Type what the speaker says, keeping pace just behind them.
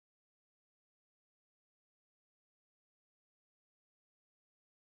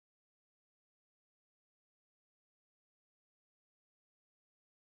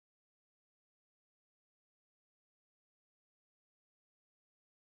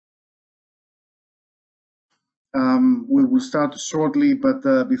We will start shortly,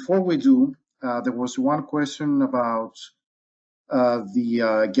 but before we do, there was one question about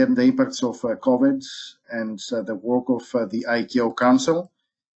again, the impacts of COVID and the work of the ICAO Council.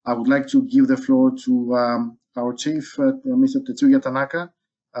 I would like to give the floor to our chief, Mr. Tetsuya Tanaka,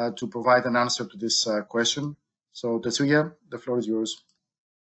 to provide an answer to this question. So, Tetsuya, the floor is yours.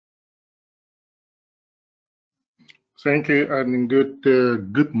 Thank you, and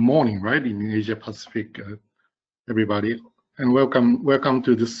good morning, right, in Asia Pacific, everybody, and welcome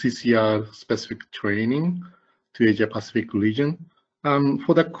to the CCR specific training to Asia Pacific region.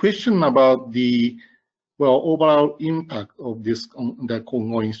 For the question about the overall impact of this the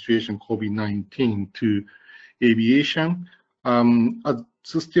ongoing situation COVID-19 to aviation, as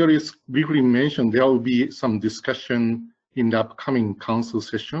Susteris briefly mentioned, there will be some discussion in the upcoming council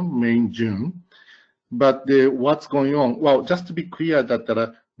session, May and June. But what's going on? Well, just to be clear that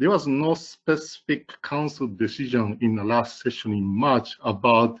there was no specific council decision in the last session in March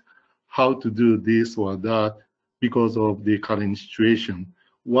about how to do this or that because of the current situation.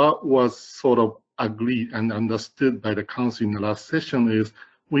 What was sort of agreed and understood by the council in the last session is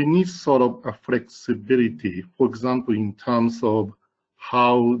we need sort of a flexibility, for example, in terms of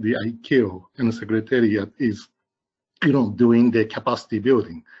how the ICAO and the Secretariat is, doing the capacity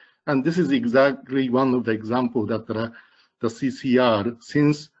building. And this is exactly one of the examples that the CCR,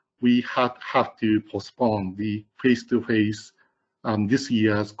 since we have to postpone the face-to-face this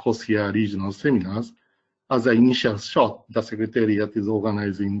year's CORSIA Regional Seminars, as an initial shot, the Secretariat is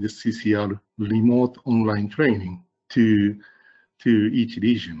organizing the CCR remote online training to each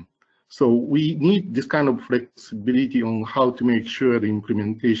region. So we need this kind of flexibility on how to make sure the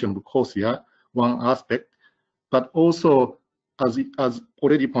implementation of CORSIA, one aspect, but also, as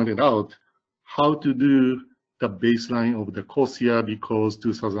already pointed out, how to do the baseline of the CORSIA because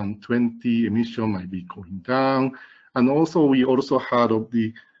 2020 emission might be going down. And also, we also heard of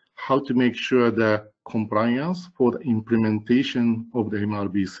how to make sure the compliance for the implementation of the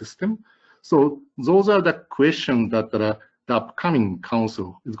MRB system. So those are the questions that the upcoming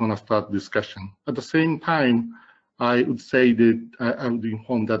council is going to start discussion. At the same time, I would say that I would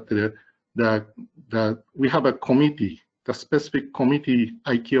inform that that we have a committee, the specific committee,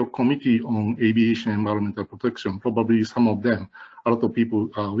 ICAO Committee on Aviation Environmental Protection. Probably some of them, a lot of people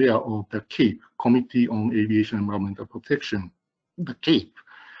are aware of the CAPE, Committee on Aviation Environmental Protection. The CAPE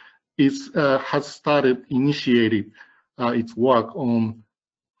has initiated its work on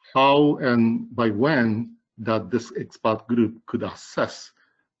how and by when that this expert group could assess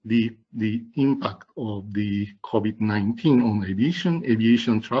the impact of the COVID-19 on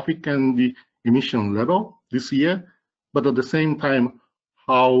aviation traffic and the emission level this year. But at the same time,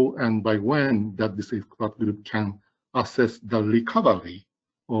 how and by when that this expert group can assess the recovery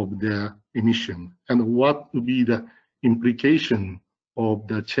of the emission and what would be the implication of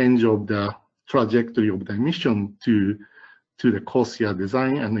the change of the trajectory of the emission to the CORSIA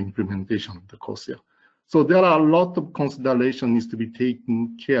design and the implementation of the CORSIA. So there are a lot of considerations to be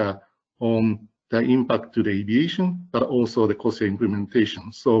taken care on the impact to the aviation, but also the CORSIA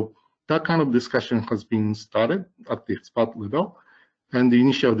implementation. So that kind of discussion has been started at the expert level, and the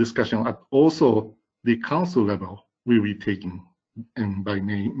initial discussion at also the council level will be taken by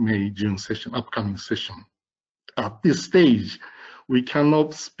May, June session, upcoming session. At this stage, we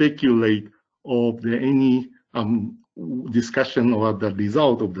cannot speculate of any discussion or the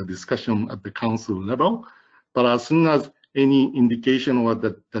result of the discussion at the council level, but as soon as any indication or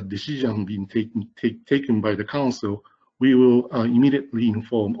the decision being taken by the council, we will immediately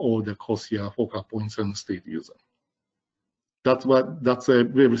inform all the CORSIA focal points and state users. That's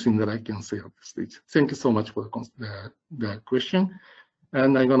everything that I can say at this stage. Thank you so much for the question,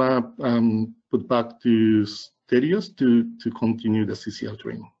 and I'm gonna put back to Stelios to continue the CCR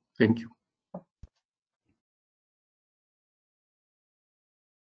training. Thank you.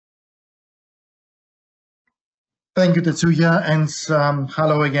 Thank you, Tetsuya, and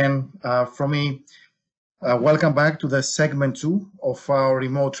hello again from me. Welcome back to the segment 2 of our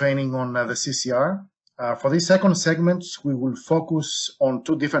remote training on the CCR. For this second segment, we will focus on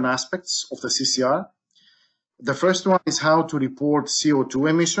 2 different aspects of the CCR. The first one is how to report CO2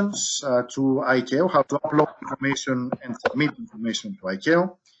 emissions to ICAO, how to upload information and submit information to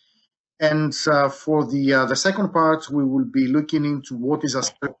ICAO. And for the second part, we will be looking into what is a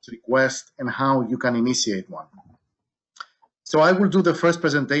service request and how you can initiate one. So I will do the first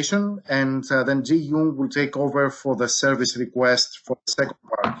presentation, and then Ji Yoon will take over for the service request for the second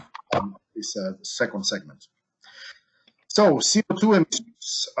part of this second segment. So CO2 emissions.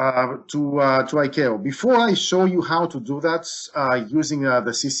 to ICAO. Before I show you how to do that using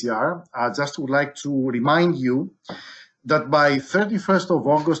the CCR, I just would like to remind you that by 31st of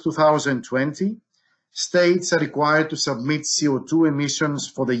August 2020, states are required to submit CO2 emissions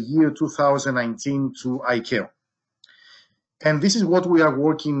for the year 2019 to ICAO. And this is what we are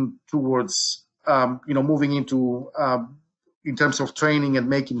working towards, moving into in terms of training and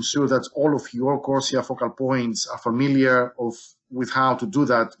making sure that all of your CORSIA focal points are familiar with how to do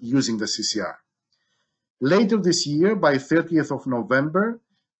that using the CCR. Later this year, by 30th of November,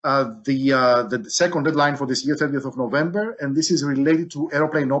 the second deadline for this year, 30th of November, and this is related to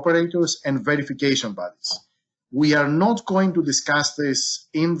airplane operators and verification bodies. We are not going to discuss this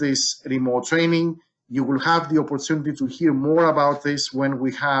in this remote training. You will have the opportunity to hear more about this when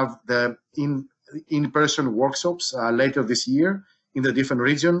we have the in-person workshops later this year in the different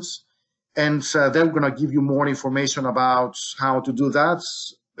regions. And they're going to give you more information about how to do that,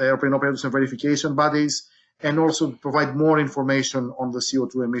 the airplane operators and verification bodies, and also provide more information on the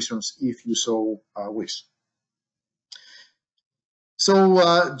CO2 emissions if you so wish.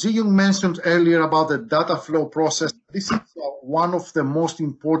 So Ji-Young mentioned earlier about the data flow process. This is one of the most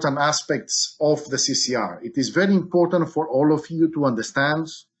important aspects of the CCR. It is very important for all of you to understand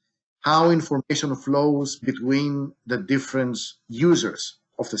how information flows between the different users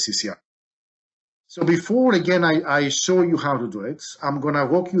of the CCR. So before, again, I show you how to do it, I'm going to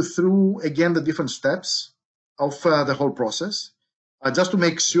walk you through, again, the different steps of the whole process, just to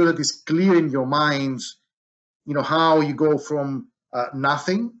make sure that it's clear in your minds, how you go from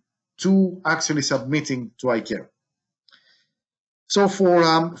nothing to actually submitting to ICAO. So for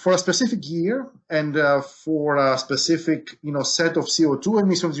a specific year and for a specific set of CO2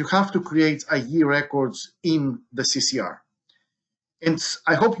 emissions, you have to create a year records in the CCR. And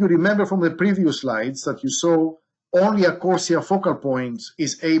I hope you remember from the previous slides that you saw only a CORSIA focal point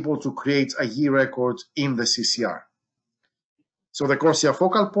is able to create a year record in the CCR. So the CORSIA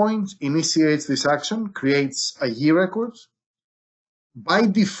focal point initiates this action, creates a year record. By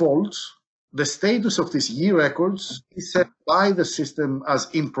default, the status of this year records is set by the system as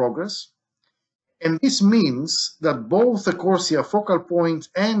in progress. And this means that both the CORSIA focal point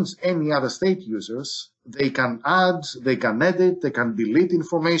and any other state users, they can add, they can edit, they can delete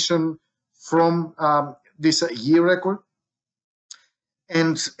information from this year record.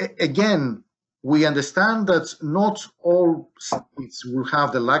 And again, we understand that not all states will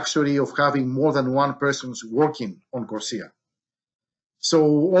have the luxury of having more than one person working on CORSIA. So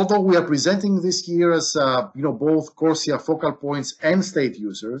although we are presenting this year as both CORSIA focal points and state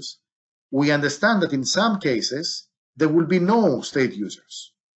users, we understand that in some cases there will be no state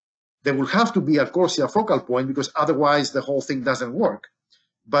users. There will have to be a CORSIA focal point because otherwise the whole thing doesn't work.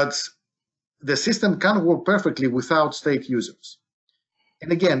 But the system can work perfectly without state users.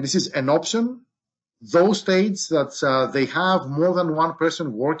 And again, this is an option. Those states that they have more than one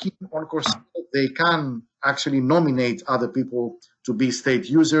person working on CORSIA, they can actually nominate other people to be state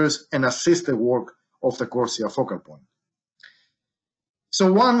users and assist the work of the CORSIA focal point.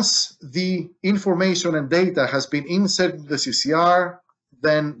 So once the information and data has been inserted in the CCR,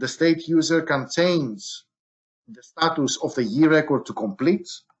 then the state user can change the status of the year record to complete.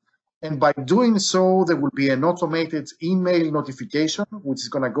 And by doing so, there will be an automated email notification, which is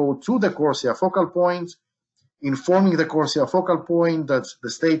going to go to the CORSIA focal point, informing the CORSIA focal point that the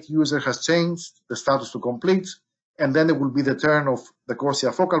state user has changed the status to complete, and then it will be the turn of the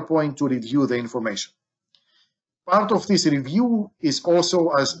CORSIA focal point to review the information. Part of this review is also,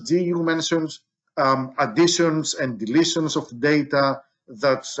 as Ji-Young mentioned, additions and deletions of the data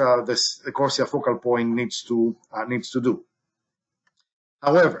that the CORSIA focal point needs to do.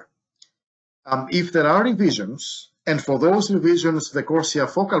 However, if there are revisions, and for those revisions the CORSIA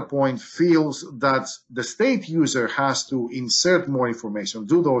focal point feels that the state user has to insert more information,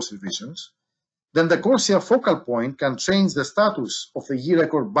 do those revisions, then the CORSIA focal point can change the status of the year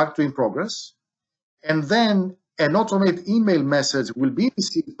record back to in progress, and then an automated email message will be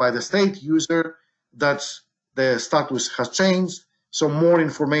received by the state user that the status has changed, so more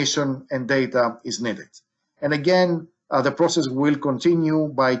information and data is needed. And again, the process will continue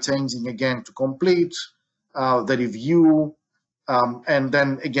by changing again to complete, the review, and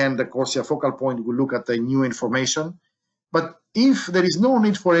then again the CORSIA focal point will look at the new information. But if there is no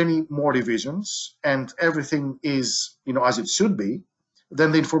need for any more revisions and everything is as it should be,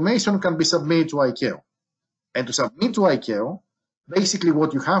 then the information can be submitted to ICAO. And to submit to ICAO, basically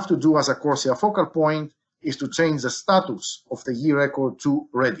what you have to do as a CORSIA focal point is to change the status of the year record to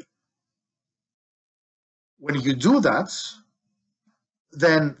ready. When you do that,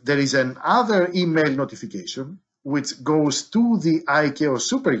 then there is another email notification which goes to the ICAO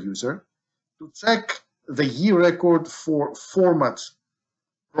super user to check the year record for format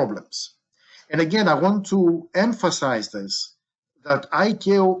problems. And again, I want to emphasize this, that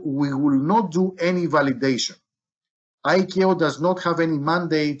ICAO, we will not do any validation. ICAO does not have any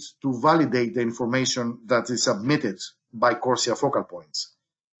mandate to validate the information that is submitted by CORSIA Focal Points.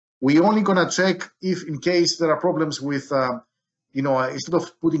 We're only going to check if, in case there are problems with, instead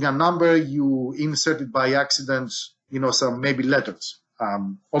of putting a number, you insert it by accident, some maybe letters.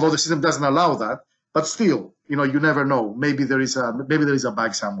 Although the system doesn't allow that, but still, you never know. Maybe there is a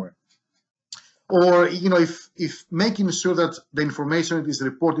bug somewhere. Or, if making sure that the information is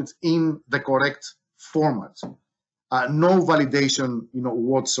reported in the correct format. No validation,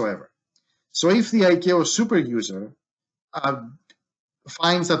 whatsoever. So if the ICAO super user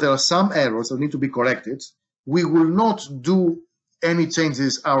finds that there are some errors that need to be corrected, we will not do any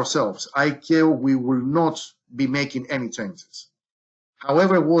changes ourselves. ICAO, we will not be making any changes.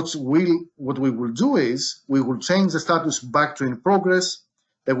 However, what we will do is we will change the status back to in progress.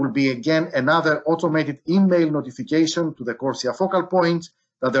 There will be again another automated email notification to the CORSIA Focal Point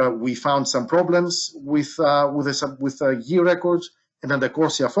that we found some problems with year records, and then the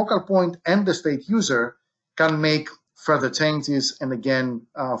CORSIA Focal Point and the state user can make further changes and again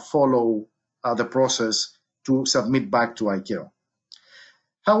follow the process to submit back to ICAO.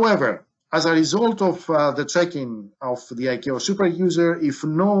 However, as a result of the checking of the ICAO super user, if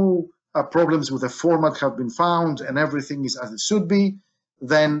no problems with the format have been found and everything is as it should be,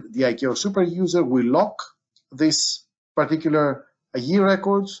 then the ICAO super user will lock this particular year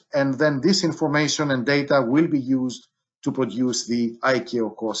records, and then this information and data will be used to produce the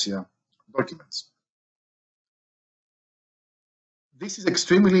ICAO CORSIA documents. This is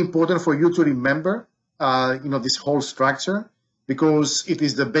extremely important for you to remember, this whole structure, because it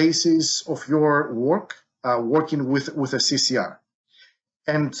is the basis of your work, working with a CCR.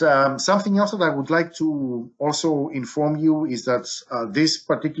 And something else that I would like to also inform you is that this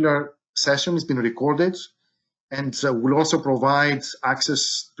particular session has been recorded, and will also provide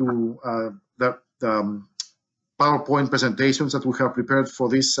access to the PowerPoint presentations that we have prepared for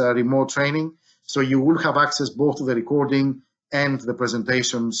this remote training. So you will have access both to the recording and the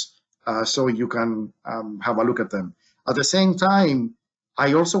presentations, so you can have a look at them. At the same time,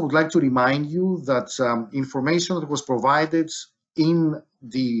 I also would like to remind you that information that was provided in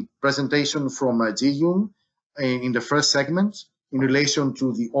the presentation from Ji-Yoon in the first segment in relation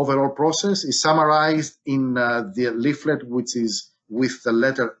to the overall process is summarized in the leaflet, which is with the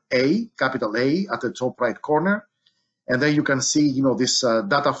letter A, capital A, at the top right corner. And then you can see, this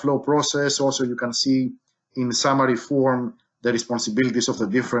data flow process. Also, you can see in summary form the responsibilities of the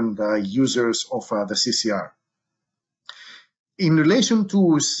different users of the CCR. In relation to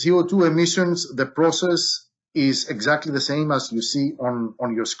CO2 emissions, the process is exactly the same as you see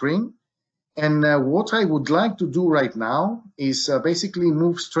on your screen. And what I would like to do right now is basically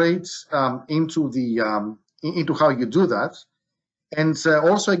move straight into how you do that. And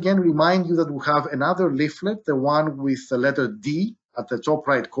also again remind you that we have another leaflet, the one with the letter D at the top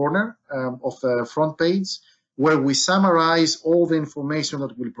right corner of the front page, where we summarize all the information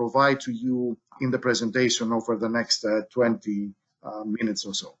that we'll provide to you in the presentation over the next 20 minutes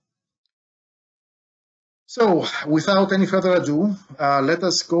or so. So without any further ado, let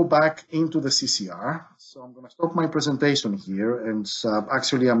us go back into the CCR. So I'm going to stop my presentation here, and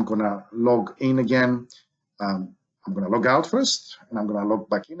actually I'm going to log in again. I'm going to log out first, and I'm going to log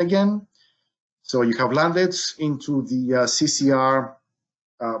back in again. So you have landed into the CCR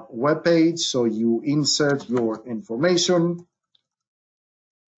web page. So you insert your information.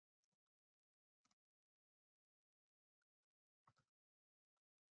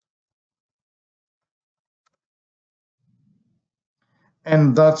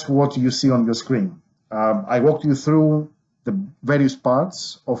 And that's what you see on your screen. I walked you through the various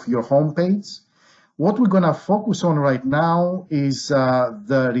parts of your homepage. What we're going to focus on right now is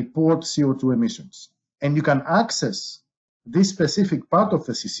the report CO2 emissions. And you can access this specific part of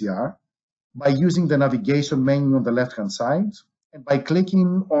the CCR by using the navigation menu on the left-hand side and by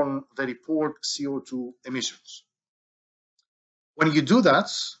clicking on the report CO2 emissions. When you do that,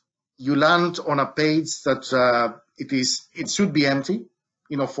 you land on a page that it should be empty,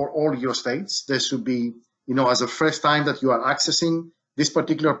 for all your states. There should be, as a first time that you are accessing this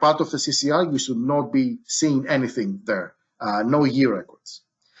particular part of the CCR, you should not be seeing anything there, no year records.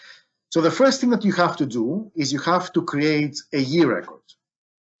 So the first thing that you have to do is you have to create a year record.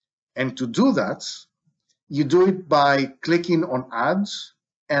 And to do that, you do it by clicking on Adds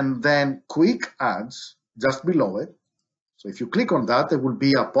and then Quick Adds just below it. So if you click on that, there will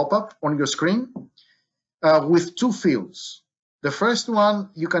be a pop-up on your screen. with two fields. The first one,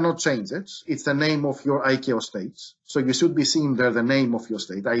 you cannot change it. It's the name of your ICAO state. So you should be seeing there the name of your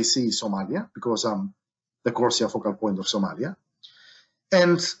state. I see Somalia because I'm the CORSIA focal point of Somalia.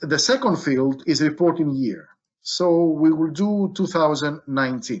 And the second field is reporting year. So we will do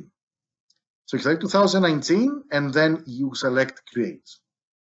 2019. So you select 2019 and then you select create.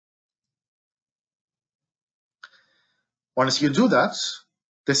 Once you do that,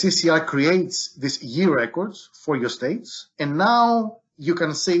 the CCR creates this year record for your states, and now you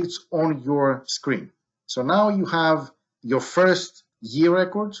can see it on your screen. So now you have your first year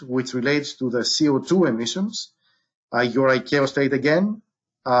record, which relates to the CO2 emissions, your ICAO state again,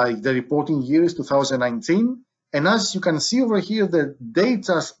 the reporting year is 2019, and as you can see over here, the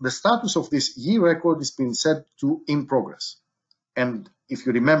data, the status of this year record is being set to in progress. And if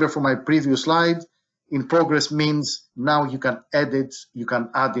you remember from my previous slide, in progress means now you can edit, you can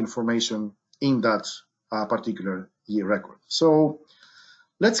add information in that particular year record. So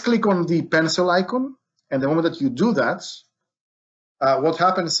let's click on the pencil icon. And the moment that you do that, what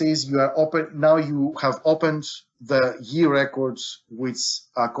happens is you are open. Now you have opened the year records, which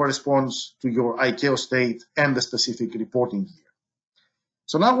corresponds to your ICAO state and the specific reporting year.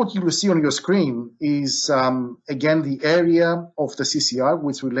 So now what you will see on your screen is, again, the area of the CCR,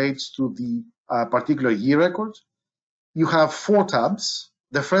 which relates to the particular year record. You have 4 tabs.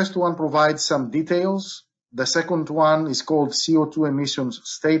 The first one provides some details. The second one is called CO2 emissions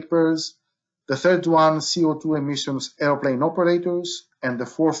state pairs. The third one, CO2 emissions airplane operators. And the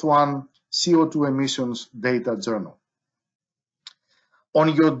fourth one, CO2 emissions data journal. On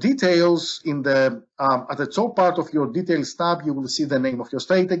your details, in the at the top part of your details tab, you will see the name of your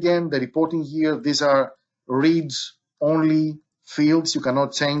state again, the reporting year. These are reads-only fields. You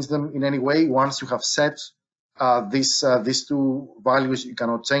cannot change them in any way. Once you have set these 2 values, you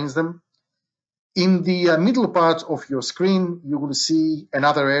cannot change them. In the middle part of your screen, you will see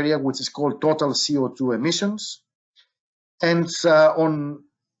another area which is called total CO2 emissions. And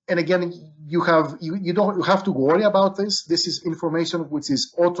again, you don't have to worry about this. This is information which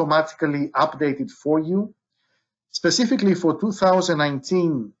is automatically updated for you. Specifically for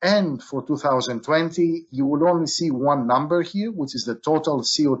 2019 and for 2020, you will only see one number here, which is the total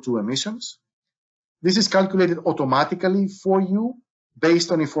CO2 emissions. This is calculated automatically for you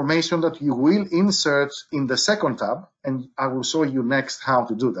based on information that you will insert in the second tab, and I will show you next how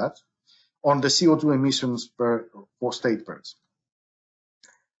to do that, on the CO2 emissions for state pairs.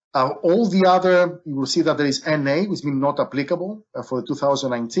 All the other, you will see that there is NA, which means not applicable for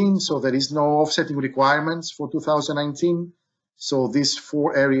 2019. So there is no offsetting requirements for 2019. So these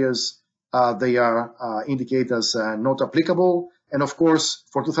 4 areas, they are indicated as not applicable. And of course,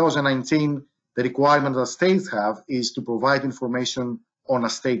 for 2019, the requirement that states have is to provide information on a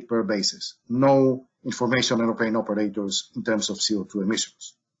state per basis. No information on airplane operators in terms of CO2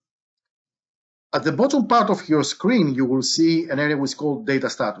 emissions. At the bottom part of your screen, you will see an area which is called data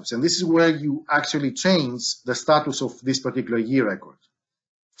status. And this is where you actually change the status of this particular year record.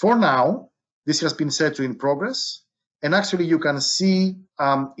 For now, this has been set to in progress. And actually, you can see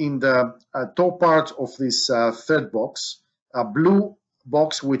in the top part of this third box, a blue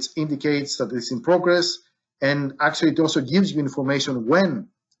box which indicates that it's in progress. And actually, it also gives you information when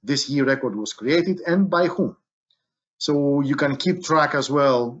this year record was created and by whom. So you can keep track as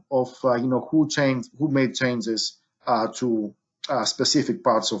well of who made changes to specific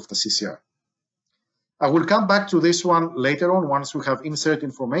parts of the CCR. I will come back to this one later on once we have insert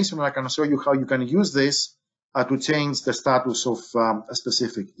information, and I can show you how you can use this to change the status of a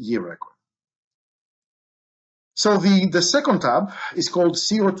specific year record. So the second tab is called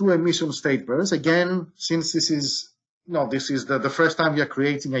CO2 emission state pairs. Again, since this is the first time we are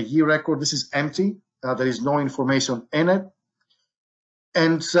creating a year record, this is empty. There is no information in it.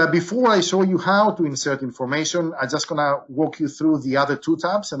 And before I show you how to insert information, I'm just going to walk you through the other 2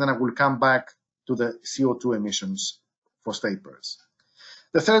 tabs, and then I will come back to the CO2 emissions for state pairs.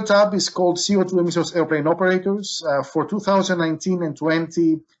 The third tab is called CO2 emissions airplane operators. For 2019 and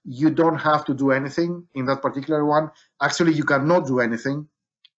 20, you don't have to do anything in that particular one. Actually, you cannot do anything.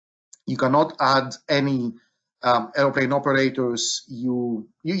 You cannot add any airplane operators. You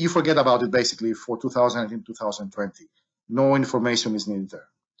forget about it basically for 2019, 2020. No information is needed there.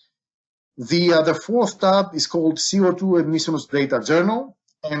 The fourth tab is called CO2 emissions data journal.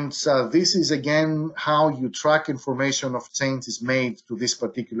 And this is again how you track information of changes made to this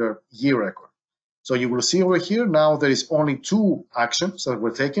particular year record. So you will see over here now there is only 2 actions that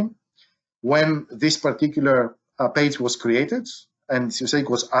were taken when this particular page was created. And you say it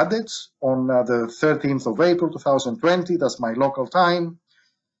was added on the 13th of April 2020. That's my local time.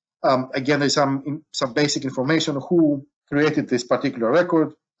 Again, there's some basic information: who created this particular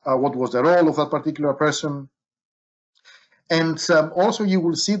record, what was the role of that particular person, and also you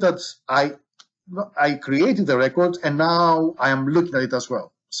will see that I created the record, and now I am looking at it as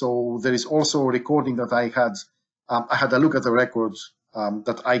well. So there is also a recording that I had a look at the records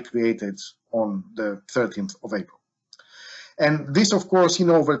that I created on the 13th of April. And this, of course,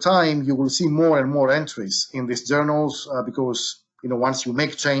 over time, you will see more and more entries in these journals because, once you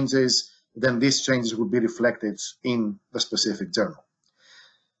make changes, then these changes will be reflected in the specific journal.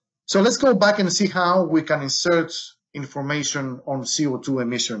 So let's go back and see how we can insert information on CO2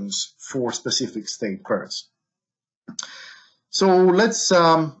 emissions for specific state pairs. So let's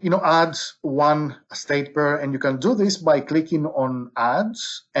add one state pair, and you can do this by clicking on Add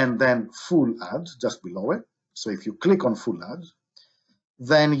and then Full Add just below it. So if you click on Full Add,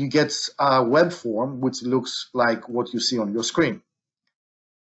 then you get a web form which looks like what you see on your screen.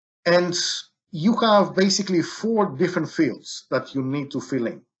 And you have basically 4 different fields that you need to fill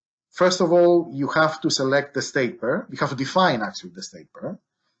in. First of all, you have to select the state pair. You have to define actually the state pair.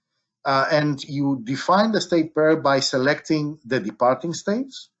 And you define the state pair by selecting the departing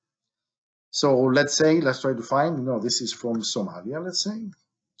states. So let's try to find, this is from Somalia, let's say.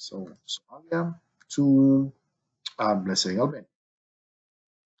 So Somalia to, let's say, Albania.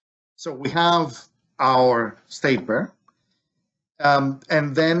 So we have our state pair.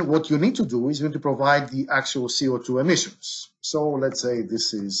 And then what you need to do is you need to provide the actual CO2 emissions. So let's say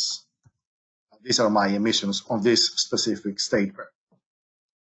these are my emissions on this specific state pair.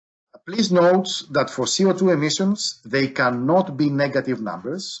 Please note that for CO2 emissions, they cannot be negative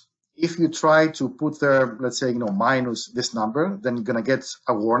numbers. If you try to put there, let's say, minus this number, then you're going to get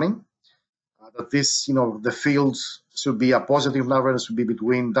a warning that this, the fields should be a positive number. It should be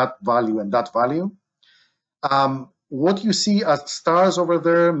between that value and that value. What you see as stars over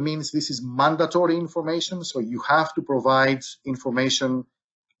there means this is mandatory information. So you have to provide information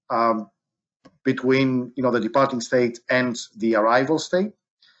between, the departing state and the arrival state.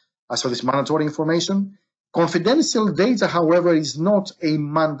 So this mandatory information. Confidential data, however, is not a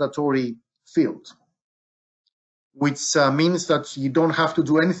mandatory field, which means that you don't have to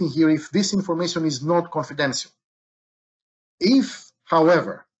do anything here if this information is not confidential. If,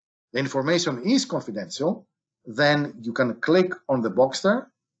 however, the information is confidential, then you can click on the box there,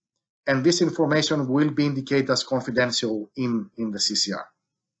 and this information will be indicated as confidential in the CCR.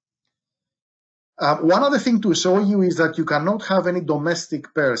 One other thing to show you is that you cannot have any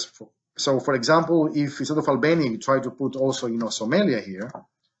domestic pairs. So, for example, if instead of Albania, you try to put also, Somalia here,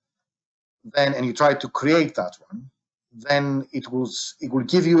 and you try to create that one, then it will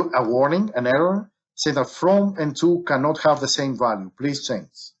give you a warning, an error, saying that from and to cannot have the same value. Please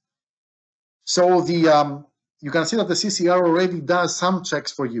change. So you can see that the CCR already does some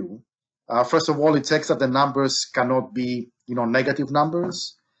checks for you. First of all, it checks that the numbers cannot be, negative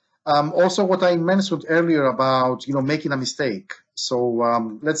numbers. Also, what I mentioned earlier about, making a mistake.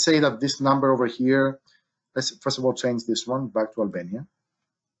 So let's say that this number over here, let's first of all change this one back to Albania.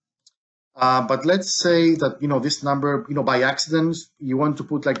 But let's say that, this number, by accident, you want to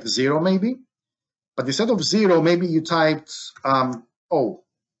put like 0 maybe. But instead of 0, maybe you typed O.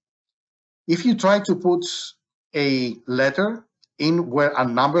 If you try to put a letter in where a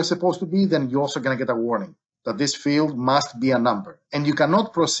number is supposed to be, then you're also going to get a warning that this field must be a number. And you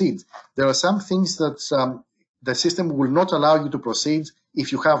cannot proceed. There are some things that the system will not allow you to proceed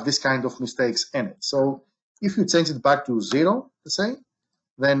if you have this kind of mistakes in it. So if you change it back to 0, let's say,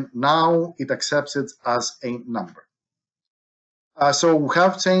 then now it accepts it as a number. So we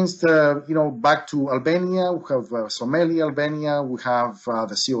have changed, back to Albania. We have Somalia, Albania. We have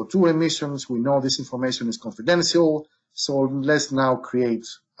the CO2 emissions. We know this information is confidential. So let's now create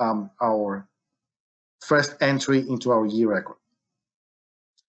our first entry into our year record.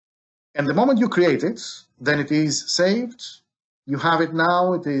 And the moment you create it, then it is saved. You have it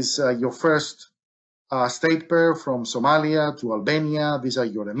now. It is your first state pair from Somalia to Albania. These are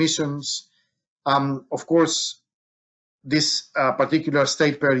your emissions. Of course, this particular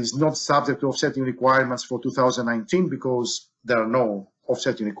state pair is not subject to offsetting requirements for 2019 because there are no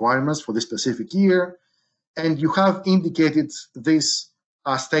offsetting requirements for this specific year. And you have indicated this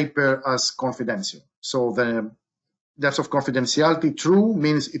state pair as confidential. So the depth of confidentiality, true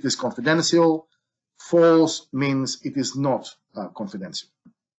means it is confidential, false means it is not confidential.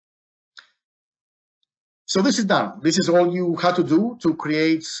 So this is done. This is all you had to do to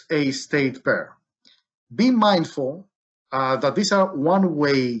create a state pair. Be mindful that these are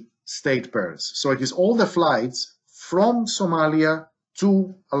one-way state pairs. So it is all the flights from Somalia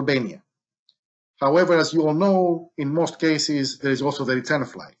to Albania. However, as you all know, in most cases, there is also the return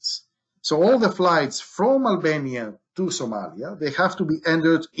flights. So all the flights from Albania to Somalia, they have to be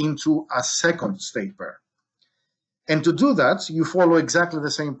entered into a second state pair. And to do that, you follow exactly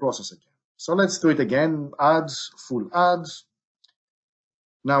the same process again. So let's do it again, add, full add.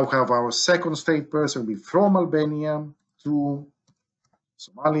 Now we have our second state pair, so it'll be from Albania to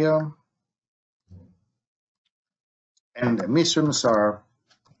Somalia. And the emissions are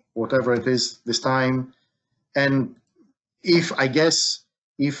whatever it is this time. And if the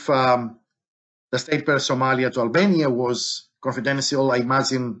state pair Somalia to Albania was confidential, I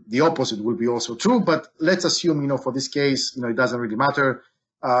imagine the opposite will be also true. But let's assume, for this case, it doesn't really matter.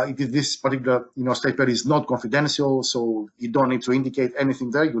 This particular, state pair is not confidential, so you don't need to indicate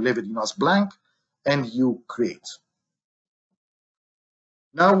anything there. You leave it, as blank, and you create.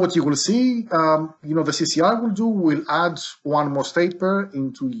 Now, what you will see, the CCR will add one more state pair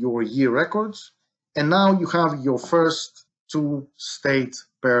into your year records, and now you have your first two state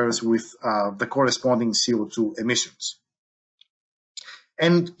pairs with the corresponding CO2 emissions.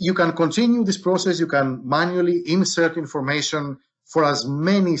 And you can continue this process. You can manually insert information for as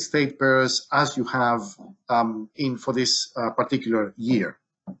many state pairs as you have for this particular year.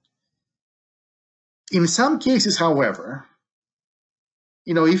 In some cases, however,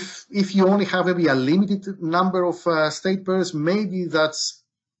 if you only have maybe a limited number of state pairs, maybe that's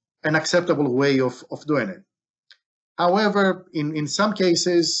an acceptable way of doing it. However, in some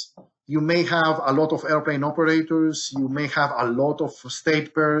cases, you may have a lot of airplane operators, you may have a lot of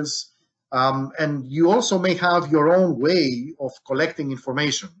state pairs, and you also may have your own way of collecting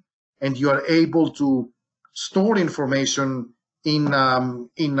information, and you are able to store information in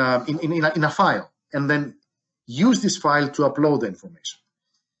a file, and then use this file to upload the information.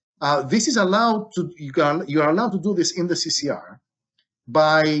 This is allowed to, you are allowed to do this in the CCR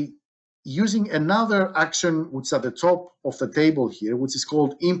by using another action which is at the top of the table here, which is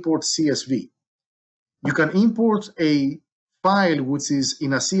called import CSV. You can import a file which is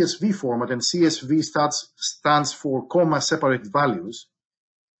in a CSV format, and CSV stands for comma separate values,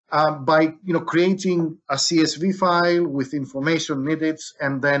 by creating a CSV file with information needed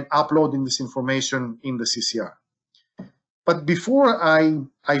and then uploading this information in the CCR. But before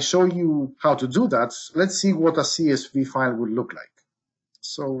I show you how to do that, let's see what a CSV file would look like.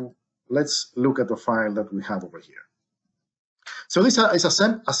 So let's look at the file that we have over here. So this is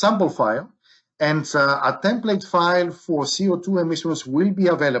a sample file, and a template file for CO2 emissions will be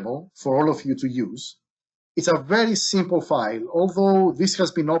available for all of you to use. It's a very simple file. Although this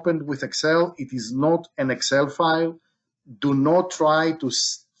has been opened with Excel, it is not an Excel file. Do not try to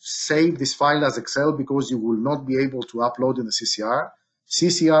save this file as Excel, because you will not be able to upload in the CCR.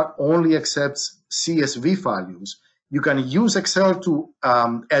 CCR only accepts CSV values. You can use Excel to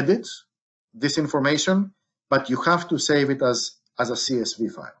edit this information, but you have to save it as a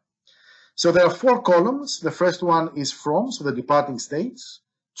CSV file. So there are 4 columns. The first one is from, so the departing states,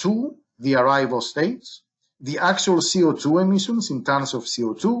 to the arrival states, the actual CO2 emissions in tons of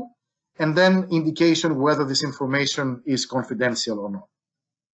CO2, and then indication whether this information is confidential or not.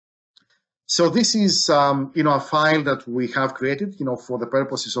 So this is a file that we have created for the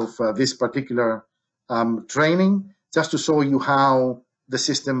purposes of this particular training, just to show you how the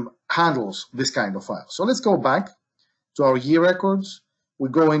system handles this kind of file. So let's go back to our year records. We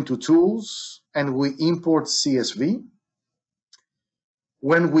go into tools and we import CSV.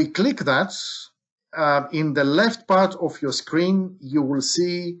 When we click that, in the left part of your screen, you will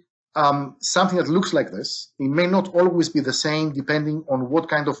see something that looks like this. It may not always be the same depending on what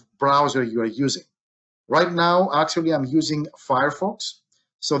kind of browser you are using. Right now, actually, I'm using Firefox.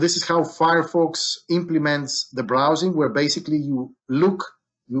 So this is how Firefox implements the browsing, where basically you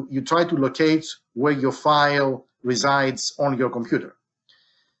try to locate where your file resides on your computer.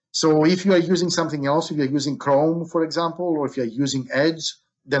 So if you are using something else, if you're using Chrome, for example, or if you're using Edge,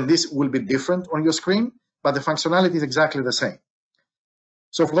 then this will be different on your screen, but the functionality is exactly the same.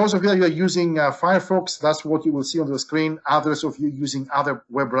 So for those of you who are using Firefox, that's what you will see on the screen. Others of you using other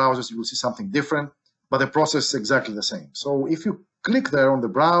web browsers, you will see something different, but the process is exactly the same. So if you click there on the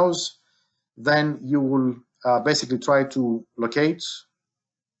browse, then you will basically try to locate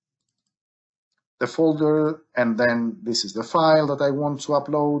the folder, and then this is the file that I want to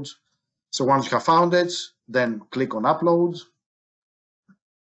upload. So once you have found it, then click on upload.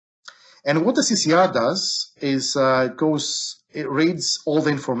 And what the CCR does is it reads all the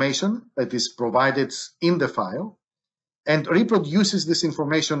information that is provided in the file and reproduces this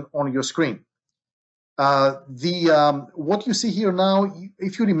information on your screen. What you see here now,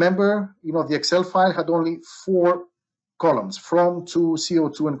 if you remember, the Excel file had only 4 columns, from, to,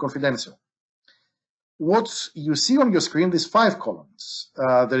 CO2, and confidential. what you see on your screen is 5 columns.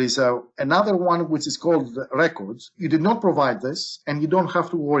 There is another one which is called records. You did not provide this, and you don't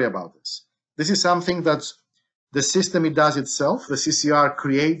have to worry about this. This is something that the system, it does itself. The CCR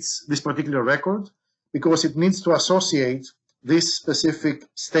creates this particular record because it needs to associate this specific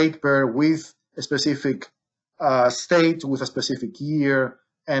state pair with a specific state, with a specific year,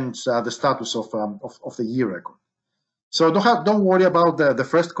 and the status of the year record. So don't worry about the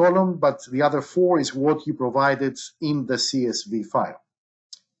first column, but the other 4 is what you provided in the CSV file.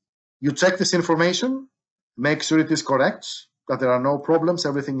 You check this information, make sure it is correct, that there are no problems,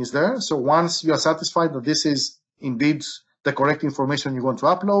 everything is there. So once you are satisfied that this is indeed the correct information you want to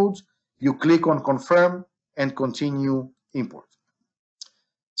upload, you click on confirm and continue import.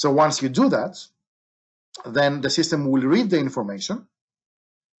 So once you do that, then the system will read the information,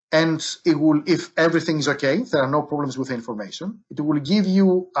 and it will, if everything is okay, there are no problems with the information, it will give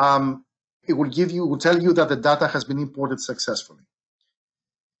you, it will tell you that the data has been imported successfully.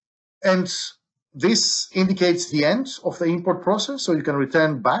 And this indicates the end of the import process, so you can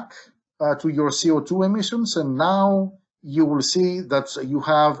return back to your CO2 emissions, and now you will see that you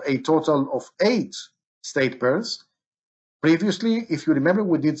have a total of 8 state pairs. Previously, if you remember,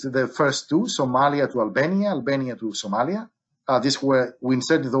 we did the first 2, Somalia to Albania, Albania to Somalia. We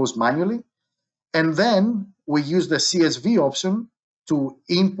inserted those manually. And then we used the CSV option to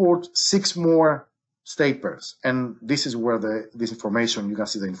import 6 more state pairs. And this is where this information, you can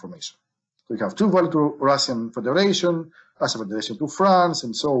see the information. So we have 2 valid to Russian Federation, Russian Federation to France,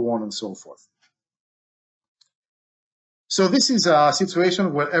 and so on and so forth. So this is a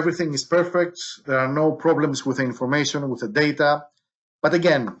situation where everything is perfect. There are no problems with the information, with the data. But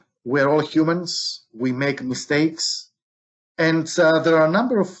again, we're all humans. We make mistakes. And there are a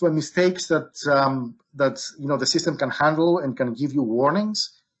number of mistakes that the system can handle and can give you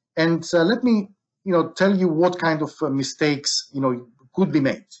warnings. And let me tell you what kind of mistakes could be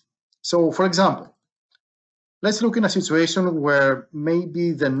made. So, for example, let's look in a situation where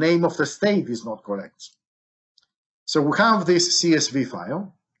maybe the name of the state is not correct. So we have this CSV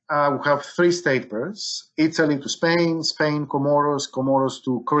file. We have 3 state pairs: Italy to Spain, Spain, Comoros, Comoros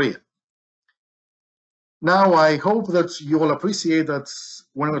to Korea. Now, I hope that you all appreciate that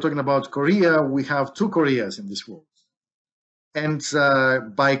when we're talking about Korea, we have 2 Koreas in this world. And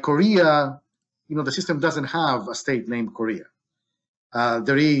by Korea, the system doesn't have a state named Korea.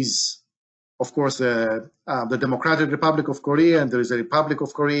 There is, of course, the Democratic Republic of Korea, and there is a Republic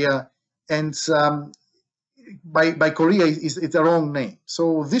of Korea. And by Korea, it's the wrong name.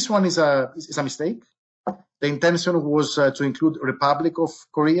 So this one is a mistake. The intention was to include Republic of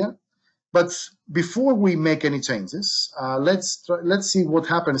Korea. But before we make any changes, let's see what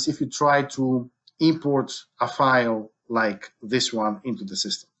happens if you try to import a file like this one into the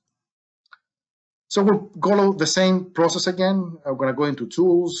system. So we'll go the same process again. We're going to go into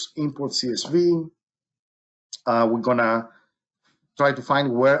Tools, Import CSV. We're going to try to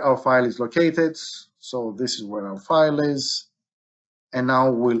find where our file is located. So this is where our file is. And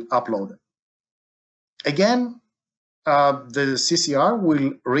now we'll upload it. Again, the CCR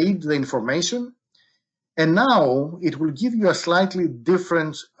will read the information, and now it will give you a slightly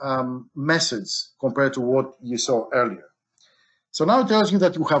different message compared to what you saw earlier. So now it tells you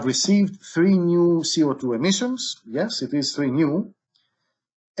that you have received 3 new CO2 emissions. Yes, it is 3 new.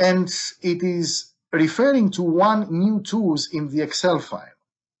 And it is referring to 1 new tools in the Excel file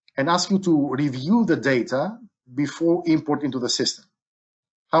and asks you to review the data before import into the system.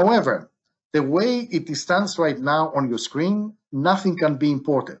 However, the way it stands right now on your screen, nothing can be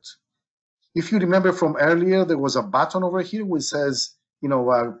imported. If you remember from earlier, there was a button over here which says,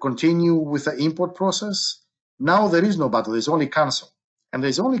 continue with the import process. Now there is no button, there's only cancel. And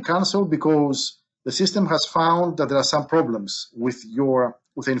there's only cancel because the system has found that there are some problems with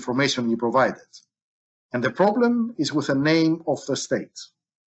the information you provided. And the problem is with the name of the state.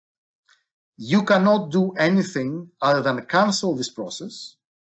 You cannot do anything other than cancel this process,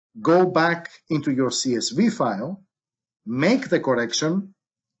 go back into your CSV file, make the correction,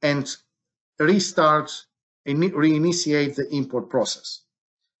 and restart and reinitiate the import process.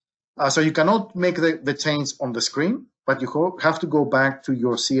 So you cannot make the change on the screen, but you have to go back to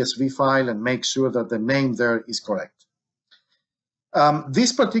your CSV file and make sure that the name there is correct.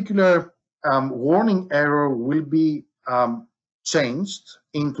 This particular warning error will be changed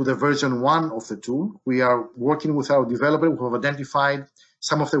into the version 1 of the tool. We are working with our developer who have identified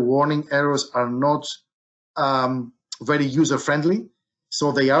some of the warning errors are not very user-friendly,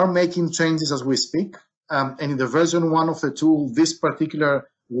 so they are making changes as we speak. And in the version 1 of the tool, this particular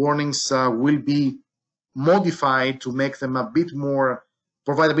warnings will be modified to make them a bit more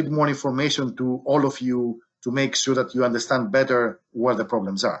provide a bit more information to all of you to make sure that you understand better where the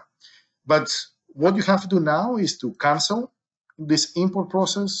problems are. But what you have to do now is to cancel this import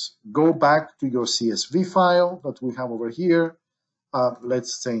process, go back to your CSV file that we have over here.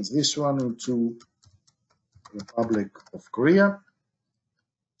 Let's change this one into Republic of Korea.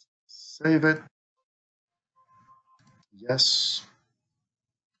 Save it. Yes.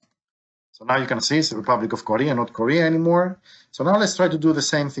 So now you can see it's the Republic of Korea, not Korea anymore. So now let's try to do the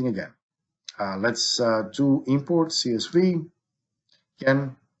same thing again. Let's do import CSV.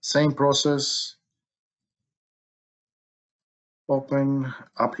 Again, same process. Open,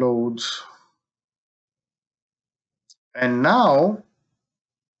 upload. And now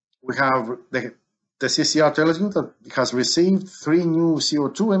we have the CCR tells you that it has received 3 new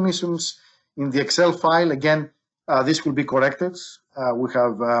CO2 emissions in the Excel file. Again, this will be corrected. We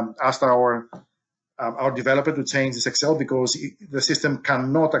have asked our developer to change this Excel because the system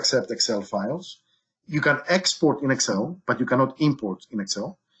cannot accept Excel files. You can export in Excel, but you cannot import in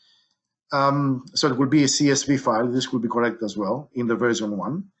Excel. So it will be a CSV file. This will be correct as well in the version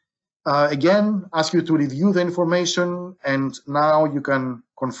 1. Again, ask you to review the information, and now you can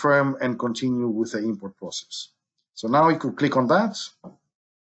confirm and continue with the import process. So now you could click on that.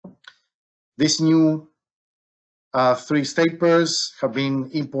 This new 3 state pairs have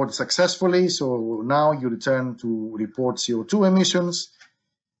been imported successfully. So now you return to report CO2 emissions.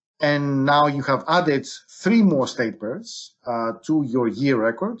 And now you have added 3 more state pairs to your year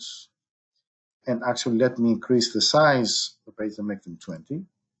records. And actually, let me increase the size of the page and make them 20.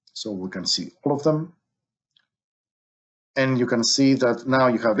 So we can see all of them. And you can see that now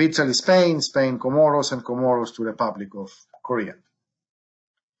you have Italy, Spain, Comoros, and Comoros to Republic of Korea.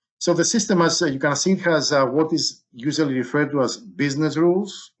 So the system, as you can see, it has what is usually referred to as business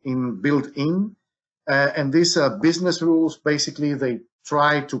rules built in. And these business rules, basically, they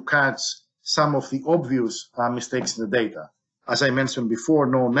try to catch some of the obvious mistakes in the data. As I mentioned before,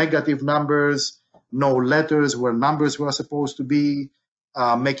 no negative numbers, no letters where numbers were supposed to be,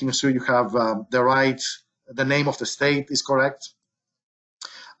 making sure you have the name of the state is correct.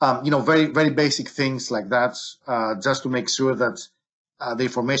 Very, very basic things like that, just to make sure that the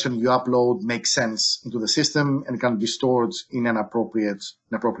information you upload makes sense into the system and can be stored in an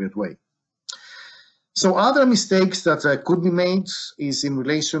appropriate way. So other mistakes that could be made is in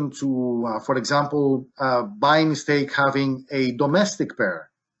relation to, for example, by mistake having a domestic pair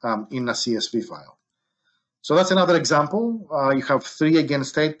in a CSV file. So that's another example. You have 3 again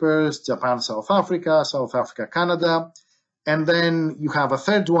state pairs: Japan, South Africa, Canada, and then you have a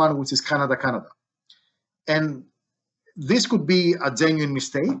third one, which is Canada, Canada. And this could be a genuine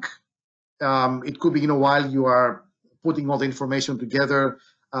mistake. It could be, while you are putting all the information together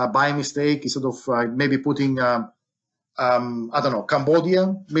by mistake, instead of maybe putting, I don't know,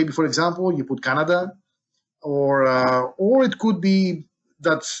 Cambodia, maybe, for example, you put Canada, or it could be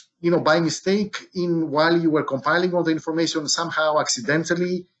that, by mistake, while you were compiling all the information, somehow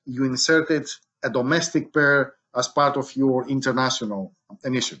accidentally you inserted a domestic pair as part of your international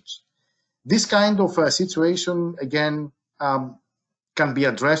emissions. This kind of situation, again, can be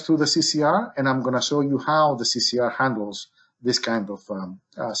addressed through the CCR, and I'm going to show you how the CCR handles this kind of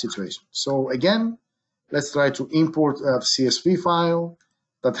situation. So again, let's try to import a CSV file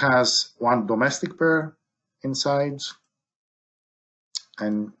that has 1 domestic pair inside,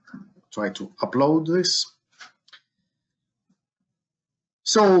 and try to upload this.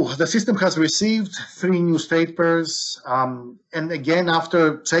 So the system has received 3 new state pairs, and again,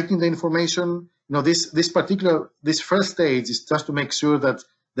 after checking the information, this first stage is just to make sure that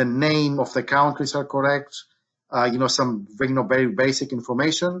the name of the countries are correct, some very basic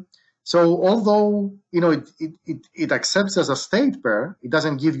information. So although it accepts as a state pair, it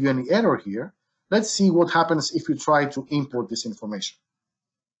doesn't give you any error here. Let's see what happens if you try to import this information.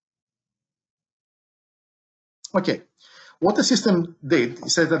 Okay, what the system did, it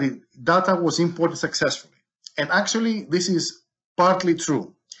said that the data was imported successfully. And actually, this is partly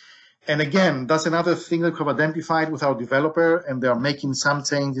true. And again, that's another thing that we have identified with our developer, and they are making some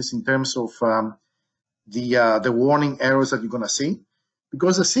changes in terms of the warning errors that you're going to see.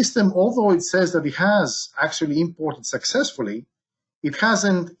 Because the system, although it says that it has actually imported successfully, it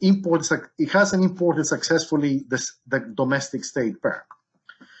hasn't imported successfully the domestic state pair.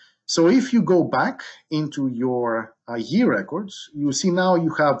 So if you go back into your year records, you see now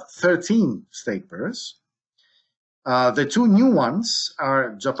you have 13 state pairs. The 2 new ones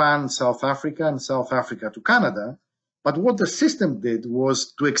are Japan, South Africa, and South Africa to Canada. But what the system did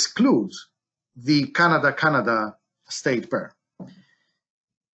was to exclude the Canada-Canada state pair.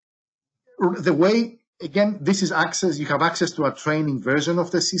 The way again, this is access. You have access to a training version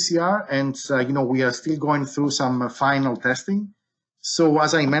of the CCR, and we are still going through some final testing. So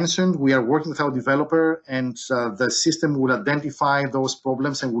as I mentioned, we are working with our developer, and the system will identify those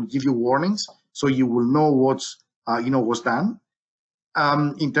problems and will give you warnings, so you will know what was done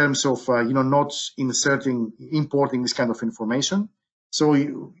in terms of not importing this kind of information. So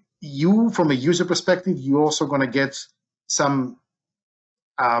you from a user perspective, you're also going to get some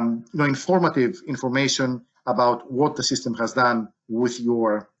informative information about what the system has done with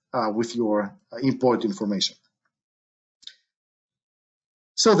your import information.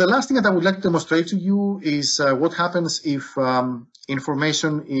 So the last thing that I would like to demonstrate to you is what happens if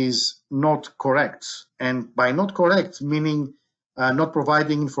information is not correct. And by not correct, meaning not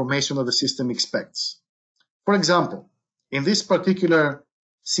providing information that the system expects. For example, in this particular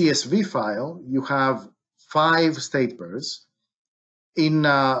CSV file, you have 5 state pairs. In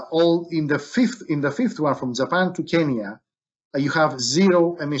the fifth one, from Japan to Kenya, you have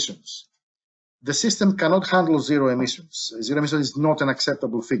 0 emissions. The system cannot handle 0 emissions. 0 emissions is not an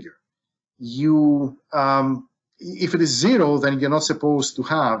acceptable figure. If it is 0, then you're not supposed to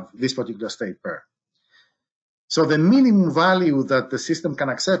have this particular state pair. So the minimum value that the system can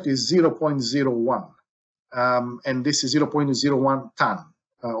accept is 0.01, and this is 0.01 ton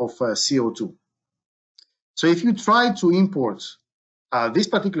of CO2. So if you try to import this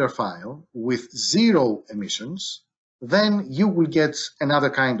particular file with 0 emissions, then you will get another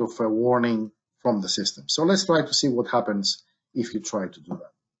kind of a warning from the system. So let's try to see what happens if you try to do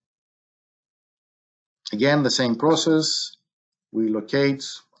that. Again, the same process. We locate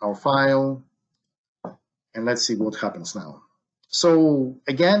our file, and let's see what happens now. So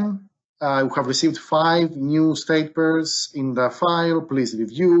again, we have received 5 new state pairs in the file. Please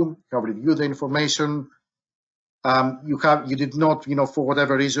review. You have reviewed the information. You did not, for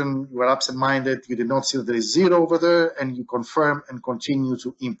whatever reason, you were absent-minded, you did not see that there is 0 over there, and you confirm and continue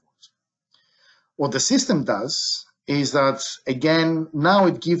to import. What the system does is that, again, now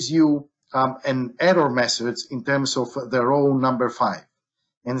it gives you an error message in terms of the row number 5,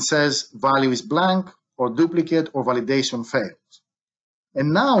 and says value is blank, or duplicate, or validation failed.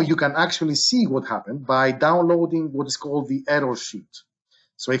 And now you can actually see what happened by downloading what is called the error sheet.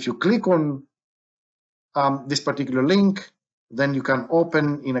 So if you click on this particular link, then you can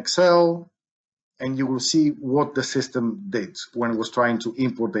open in Excel, and you will see what the system did when it was trying to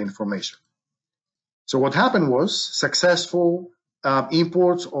import the information. So what happened was successful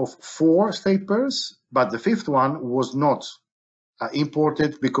import of 4 state pairs, but the 5th one was not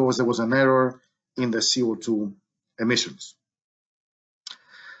imported because there was an error in the CO2 emissions.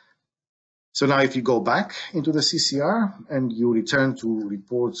 So now if you go back into the CCR and you return to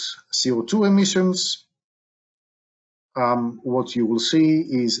report CO2 emissions, what you will see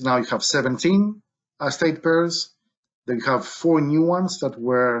is now you have 17 state pairs. Then you have 4 new ones that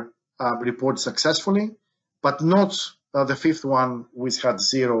were reported successfully, but not the 5th one, which had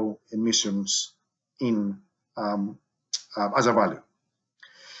 0 emissions in as a value.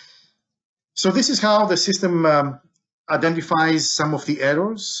 So this is how the system identifies some of the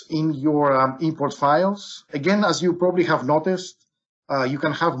errors in your import files. Again, as you probably have noticed, you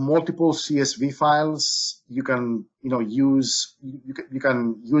can have multiple CSV files. You can, use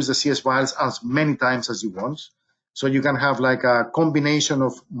the CS files as many times as you want. So you can have like a combination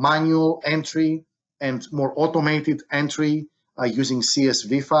of manual entry and more automated entry using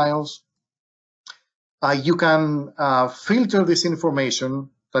CSV files. You can filter this information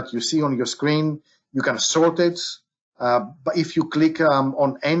that you see on your screen. You can sort it. But if you click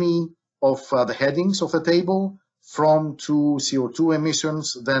on any of the headings of the table, from to CO2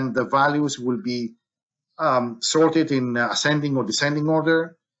 emissions, then the values will be sorted in ascending or descending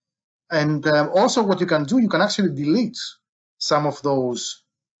order. And also what you can do, you can actually delete some of those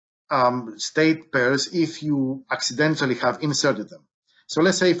state pairs if you accidentally have inserted them. So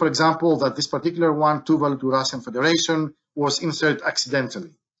let's say, for example, that this particular one, Tuvalu to Russian Federation, was inserted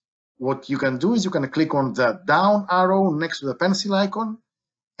accidentally. What you can do is you can click on the down arrow next to the pencil icon,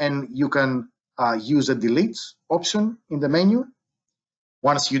 and you can use a delete option in the menu.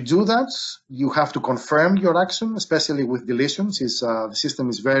 Once you do that, you have to confirm your action, especially with deletions. The system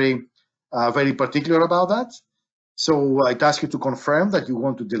is very particular about that. So it asks you to confirm that you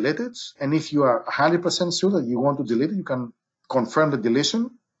want to delete it. And if you are 100% sure that you want to delete it, you can confirm the deletion.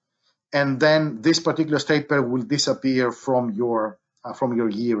 And then this particular state pair will disappear from your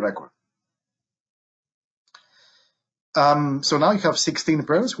year record. So now you have 16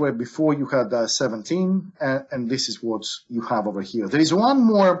 pairs, where before you had 17, and this is what you have over here. There is one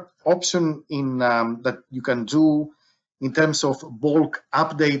more option in that you can do in terms of bulk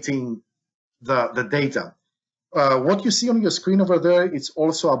updating the data. What you see on your screen over there, it's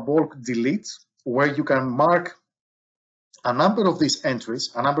also a bulk delete, where you can mark a number of these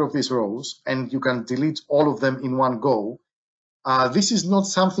entries, a number of these rows, and you can delete all of them in one go. This is not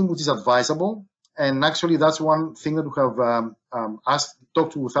something which is advisable, and actually that's one thing that we have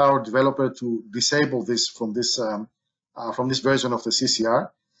talked with our developer to disable this from this version of the CCR.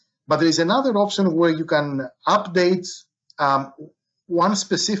 But there is another option where you can update one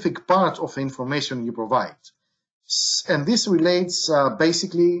specific part of the information you provide. And this relates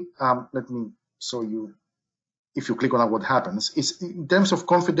basically, let me show you, if you click on what happens, it's in terms of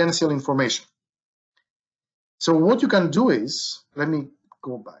confidential information. So what you can do is, let me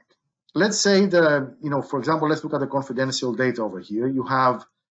go back. Let's say that, for example, let's look at the confidential data over here. You have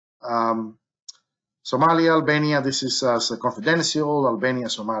Somalia, Albania, this is confidential, Albania,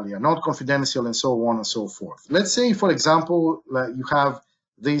 Somalia, not confidential, and so on and so forth. Let's say, for example, you have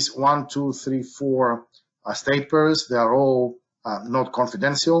these 1, 2, 3, 4 state pairs. They are all not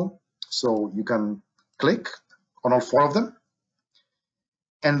confidential. So you can click on all 4 of them.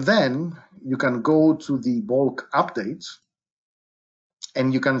 And then you can go to the bulk update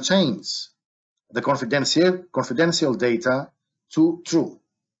and you can change the confidential data to true.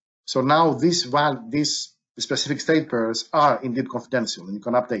 So now these specific state pairs are indeed confidential, and you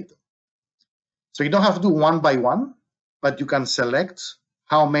can update them. So you don't have to do one by one, but you can select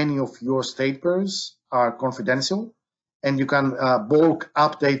how many of your state pairs are confidential, and you can bulk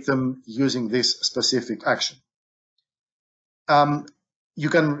update them using this specific action. You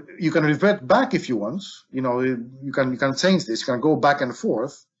can revert back if you want. You can change this. You can go back and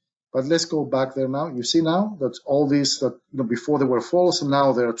forth. But let's go back there now. You see now that all these that before they were false and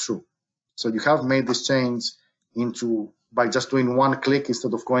now they're true. So you have made this change by just doing one click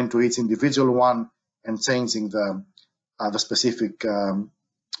instead of going to each individual one and changing the specific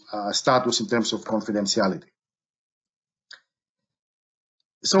status in terms of confidentiality.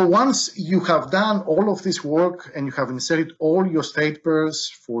 So once you have done all of this work and you have inserted all your state pairs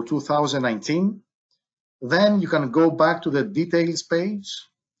for 2019, then you can go back to the details page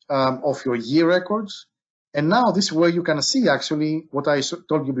of your year records. And now this is where you can see actually what I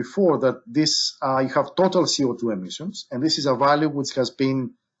told you before, that this you have total CO2 emissions, and this is a value which has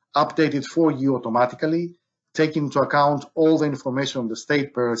been updated for you automatically, taking into account all the information on the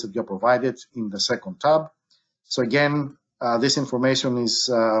state pairs that you provided in the second tab. So again, this information is,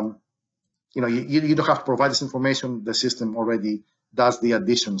 you don't have to provide this information. The system already does the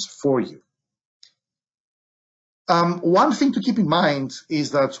additions for you. One thing to keep in mind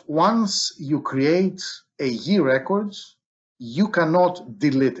is that once you create a year record, you cannot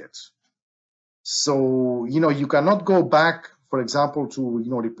delete it. So, you cannot go back, for example, to,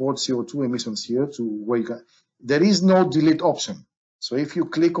 report CO2 emissions here to where you can, there is no delete option. So if you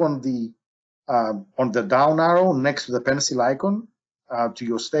click on the down arrow next to the pencil icon to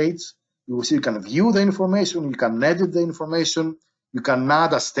your states, you will see you can view the information, you can edit the information, you can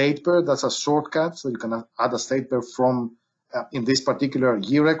add a state pair. That's a shortcut, so you can add a state pair from in this particular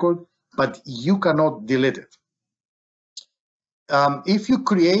year record, but you cannot delete it. If you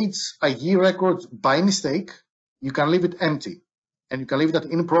create a year record by mistake, you can leave it empty, and you can leave that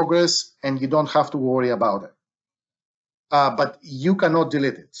in progress, and you don't have to worry about it. But you cannot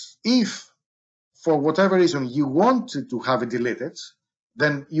delete it. If, for whatever reason, you want to have it deleted,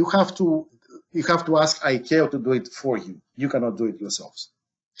 then you have to ask ICAO to do it for you. You cannot do it yourselves.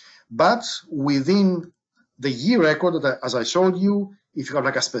 But within the year record, as I showed you, if you have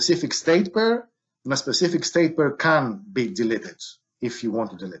like a specific state pair, then a specific state pair can be deleted if you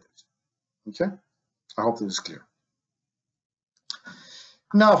want to delete it. Okay? I hope this is clear.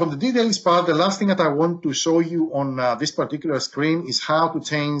 Now, from the details part, the last thing that I want to show you on this particular screen is how to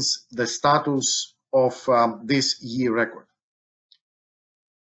change the status of this year record.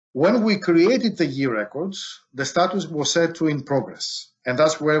 When we created the year records, the status was set to in progress, and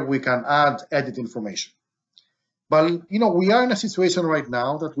that's where we can edit information. But, we are in a situation right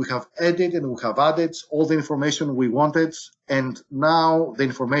now that we have edited and we have added all the information we wanted, and now the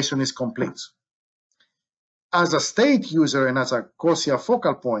information is complete. As a state user and as a CORSIA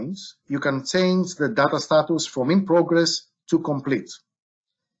focal point, you can change the data status from in progress to complete.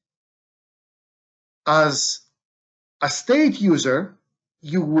 As a state user,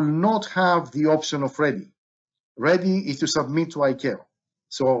 you will not have the option of ready. Ready is to submit to ICAO.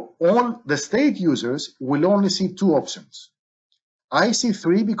 So all the state users will only see 2 options. I see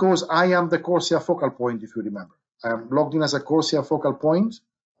 3 because I am the CORSIA focal point, if you remember. I am logged in as a CORSIA focal point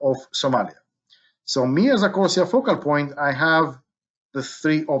of Somalia. So me as a CORSIA focal point, I have the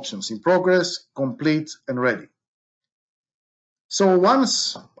 3 options: in progress, complete, and ready. So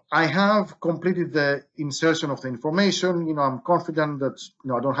once I have completed the insertion of the information. I'm confident that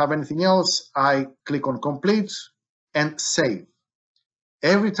I don't have anything else. I click on complete and save.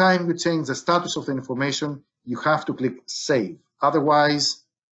 Every time you change the status of the information, you have to click save. Otherwise,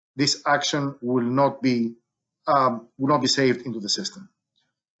 this action will not be saved into the system.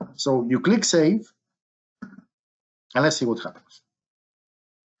 So you click save, and let's see what happens.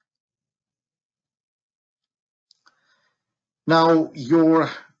 Now your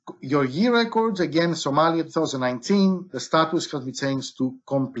year records, again, Somalia 2019, the status has been changed to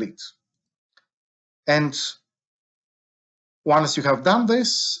complete. And once you have done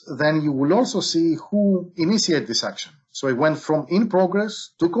this, then you will also see who initiated this action. So it went from in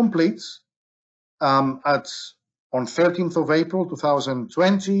progress to complete on 13th of April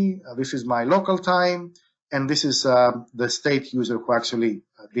 2020. This is my local time, and this is the state user who actually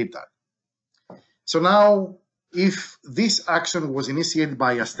did that. So now, if this action was initiated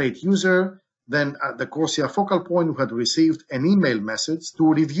by a state user, then the CORSIA focal point had received an email message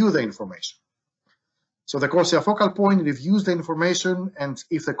to review the information. So the CORSIA focal point reviews the information, and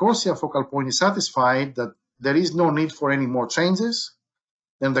if the CORSIA focal point is satisfied that there is no need for any more changes,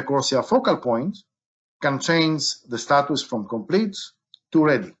 then the CORSIA focal point can change the status from complete to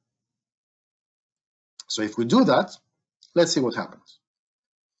ready. So if we do that, let's see what happens.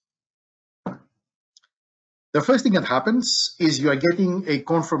 The first thing that happens is you are getting a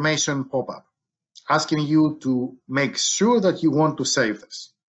confirmation pop-up asking you to make sure that you want to save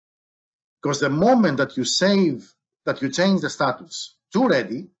this. Because the moment that you save, that you change the status to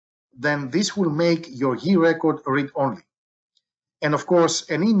ready, then this will make your year record read-only. And of course,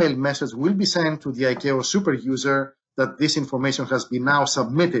 an email message will be sent to the ICAO super user that this information has been now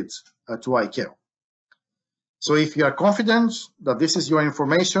submitted to ICAO. So if you are confident that this is your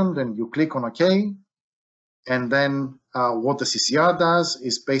information, then you click on OK. And then what the CCR does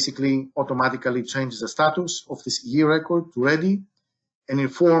is basically automatically changes the status of this year record to ready and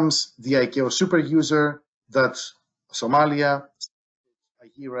informs the ICAO super user that Somalia a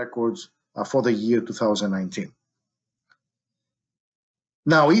year record for the year 2019.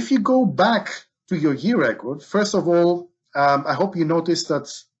 Now, if you go back to your year record, first of all, I hope you noticed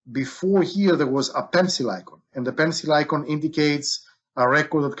that before here there was a pencil icon, and the pencil icon indicates a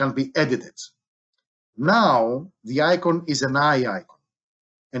record that can be edited. Now, the icon is an eye icon.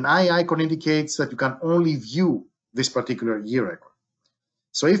 An eye icon indicates that you can only view this particular year record.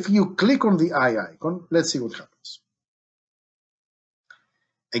 So if you click on the eye icon, let's see what happens.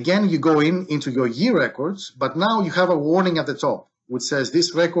 Again, you go into your year records, but now you have a warning at the top, which says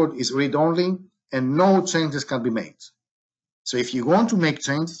this record is read-only and no changes can be made. So if you want to make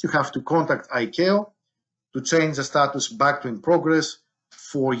changes, you have to contact ICAO to change the status back to in progress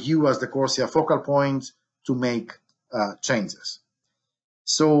for you as the CORSIA focal point to make changes.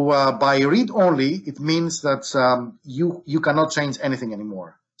 So by read-only, it means that you cannot change anything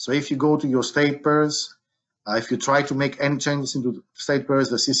anymore. So if you go to your state pairs, if you try to make any changes into state pairs,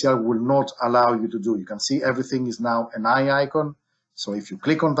 the CCR will not allow you to do. You can see everything is now an eye icon. So if you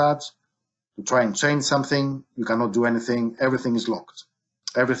click on that to try and change something, you cannot do anything. Everything is locked.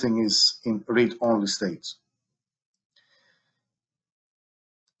 Everything is in read-only state.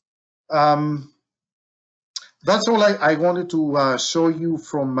 That's all I wanted to show you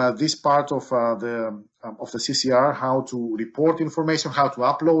from this part of the CCR, how to report information, how to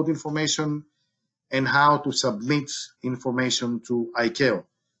upload information, and how to submit information to ICAO.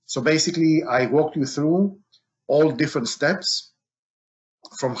 So basically, I walked you through all different steps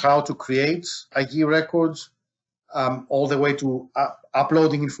from how to create a year record all the way to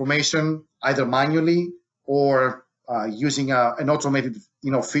uploading information either manually or using an automated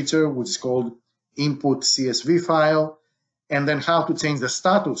feature which is called input CSV file, and then how to change the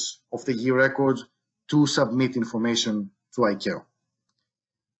status of the year record to submit information to ICAO.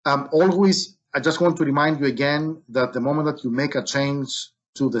 Always, I just want to remind you again that the moment that you make a change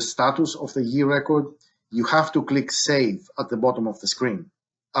to the status of the year record, you have to click save at the bottom of the screen.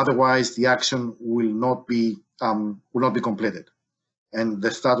 Otherwise, the action will not be completed, and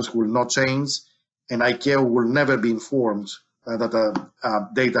the status will not change, and ICAO will never be informed that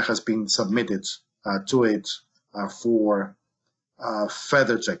data has been submitted to it for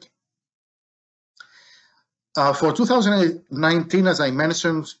further checking. For 2019, as I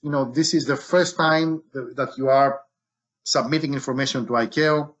mentioned, this is the first time that you are submitting information to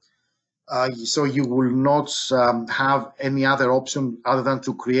ICAO, so you will not have any other option other than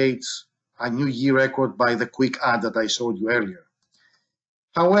to create a new year record by the quick add that I showed you earlier.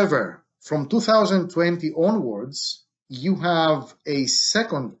 However, from 2020 onwards, you have a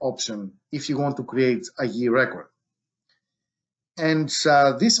second option if you want to create a year record. And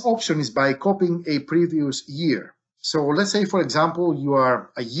this option is by copying a previous year. So let's say, for example, you are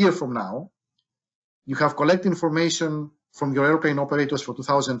a year from now, you have collected information from your airplane operators for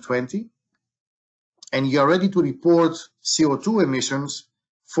 2020, and you are ready to report CO2 emissions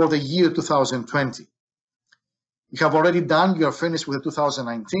for the year 2020. You have already done, you are finished with the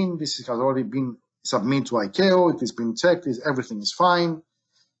 2019, this has already been submitted to ICAO, it has been checked, everything is fine.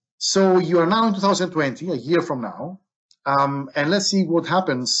 So you are now in 2020, a year from now, and let's see what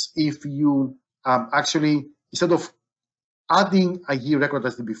happens if you actually, instead of adding a year record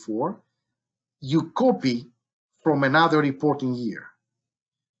as before, you copy from another reporting year.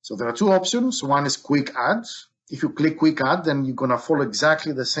 So there are two options. One is quick add. If you click quick add, then you're going to follow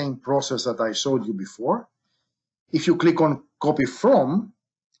exactly the same process that I showed you before. If you click on copy from,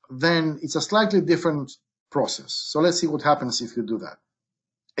 then it's a slightly different process. So let's see what happens if you do that.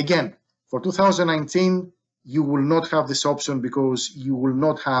 Again, for 2019, you will not have this option because you will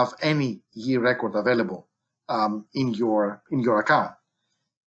not have any year record available in your account.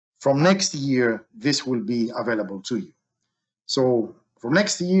 From next year, this will be available to you. So for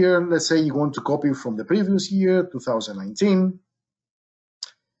next year, let's say you want to copy from the previous year, 2019,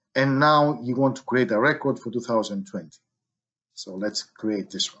 and now you want to create a record for 2020. So let's create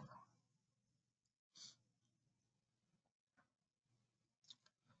this one.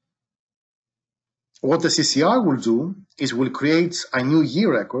 What the CCR will do is will create a new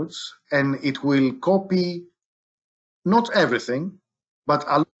year record, and it will copy not everything, but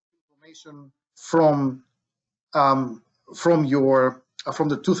a lot of information from the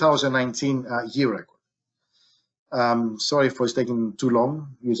 2019 year record. Sorry for it's taking too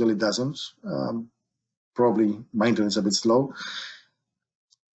long. Usually it doesn't. Probably my internet is a bit slow.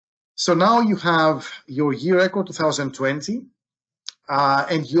 So now you have your year record 2020.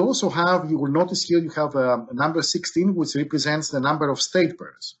 And you also have, you will notice here, you have number 16, which represents the number of state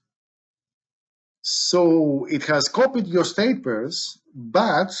pairs. So it has copied your state pairs,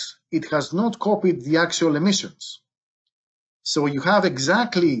 but it has not copied the actual emissions. So you have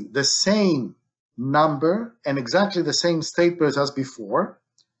exactly the same number and exactly the same state pairs as before.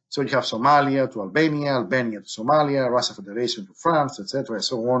 So you have Somalia to Albania, Albania to Somalia, Russian Federation to France, etc.,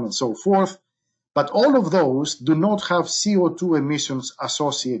 so on and so forth. But all of those do not have CO2 emissions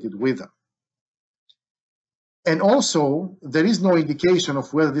associated with them. And also, there is no indication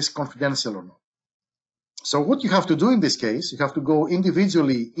of whether this is confidential or not. So what you have to do in this case, you have to go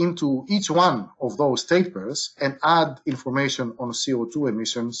individually into each one of those state pairs and add information on CO2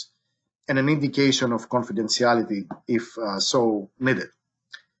 emissions and an indication of confidentiality if so needed.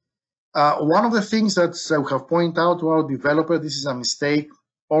 One of the things that we have pointed out to our developer, this is a mistake.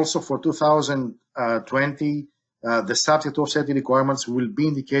 Also for 2020, the subject offsetting requirements will be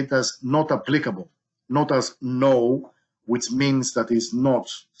indicated as not applicable, not as no, which means that it's not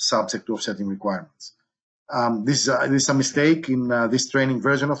subject to offsetting requirements. This is a mistake in this training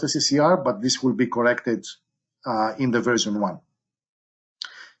version of the CCR, but this will be corrected in the version 1.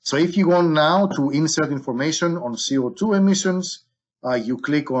 So if you go now to insert information on CO2 emissions, you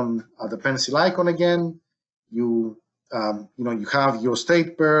click on the pencil icon again, you have your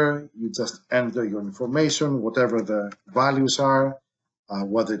state pair, you just enter your information, whatever the values are,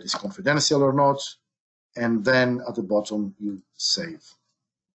 whether it is confidential or not, and then at the bottom you save.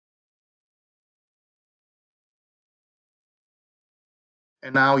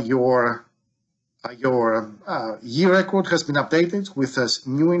 And now your year record has been updated with this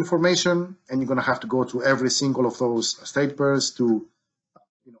new information, and you're going to have to go to every single of those state pairs to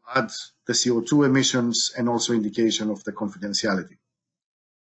add the CO2 emissions and also indication of the confidentiality.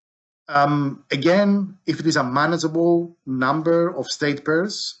 Again, if it is a manageable number of state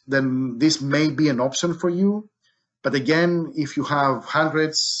pairs, then this may be an option for you. But again, if you have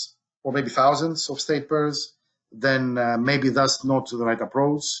hundreds or maybe thousands of state pairs, then maybe that's not the right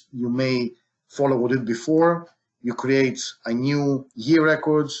approach. You may follow what we did before. You create a new year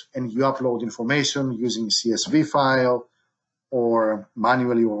record and you upload information using a CSV file or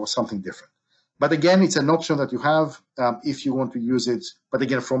manually or something different. But again, it's an option that you have if you want to use it. But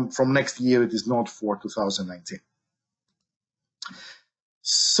again, from next year, it is not for 2019.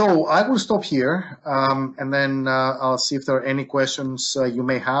 So I will stop here, and then I'll see if there are any questions you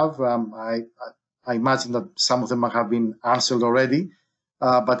may have. I imagine that some of them have been answered already,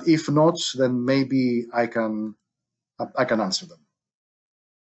 but if not, then maybe I can answer them.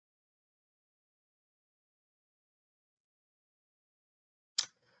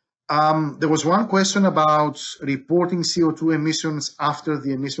 There was one question about reporting CO2 emissions after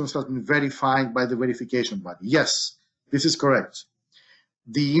the emissions have been verified by the verification body. Yes, this is correct.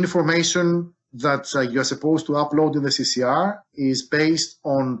 The information that you're supposed to upload in the CCR is based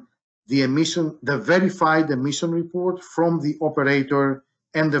on the verified emission report from the operator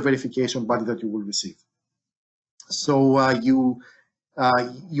and the verification body that you will receive. So you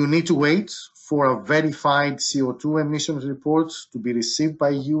need to wait for a verified CO2 emissions report to be received by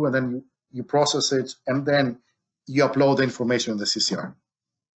you, and then you process it, and then you upload the information in the CCR.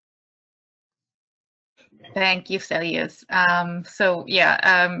 Thank you, Stelios.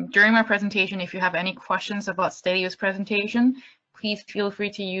 During my presentation, if you have any questions about Stelios' presentation, please feel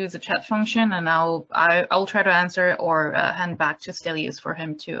free to use the chat function, and I'll try to answer or hand back to Stelios for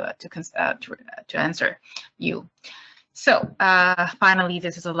him to answer you. So finally,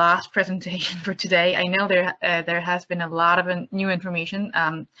 this is the last presentation for today. I know there has been a lot of new information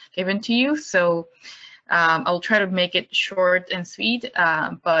given to you, so I'll try to make it short and sweet,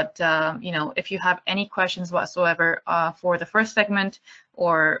 but if you have any questions whatsoever for the first segment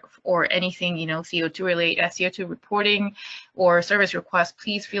or anything, CO2 related, CO2 reporting or service requests,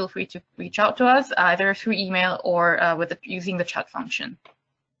 please feel free to reach out to us either through email or using the chat function.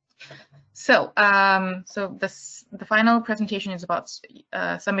 So, the final presentation is about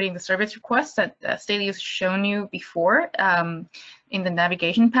submitting the service request that Stelios shown you before in the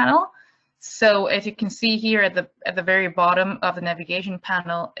navigation panel. So as you can see here at the very bottom of the navigation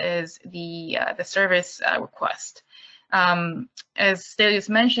panel is the service request. As Stelios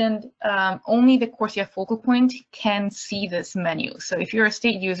mentioned, only the CORSIA Focal Point can see this menu. So if you're a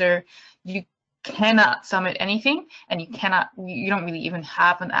state user, you cannot submit anything, and you don't really even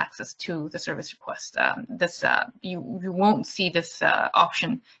have an access to the service request. You won't see this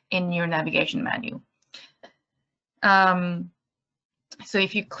option in your navigation menu. So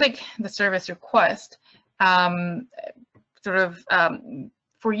if you click the service request, for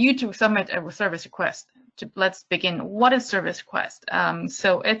you to submit a service request, let's begin. What is service request?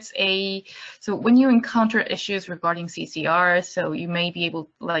 So when you encounter issues regarding CCR, so you may be able,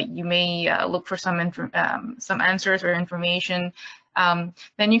 you may look for some answers or information.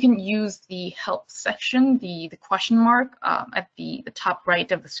 Then you can use the help section, the question mark at the top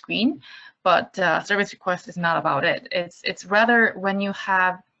right of the screen. But service request is not about it. It's rather when you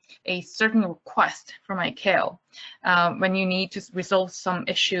have a certain request from ICAO, when you need to resolve some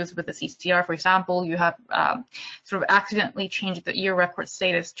issues with the CCR. For example, you have sort of accidentally changed the year record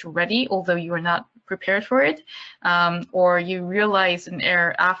status to ready, although you are not prepared for it, or you realize an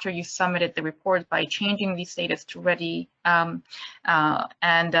error after you submitted the report by changing the status to ready, and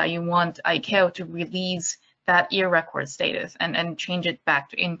you want ICAO to release that year record status and change it back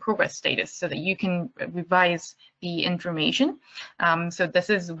to in progress status so that you can revise the information. So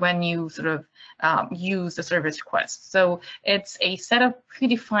this is when you sort of use the service request. So it's a set of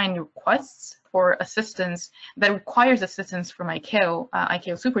predefined requests for assistance that requires assistance from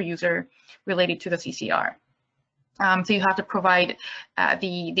ICAO super user related to the CCR. So you have to provide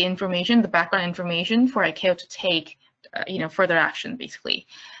the information, the background information for ICAO to take further action, basically.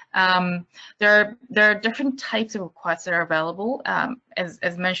 There are different types of requests that are available.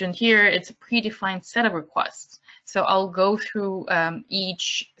 As mentioned here, it's a predefined set of requests. So I'll go through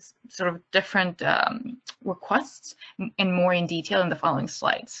each sort of different requests more in detail in the following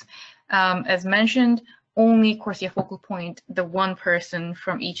slides. As mentioned, only CORSIA Focal Point, the one person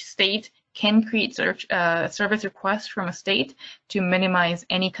from each state, can create service requests from a state to minimize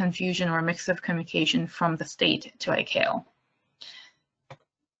any confusion or mix of communication from the state to ICAO.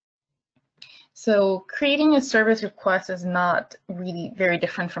 So creating a service request is not really very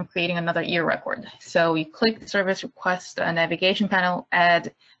different from creating another year record. So you click the service request navigation panel,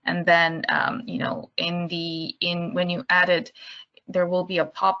 add, and then when you add it, there will be a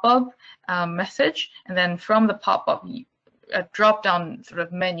pop-up message, and then from the pop-up, a drop-down sort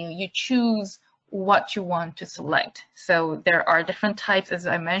of menu, you choose what you want to select. So there are different types, as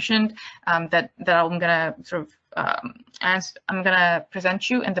I mentioned, that I'm gonna sort of I'm gonna present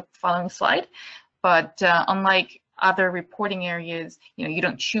you in the following slide. But unlike other reporting areas, you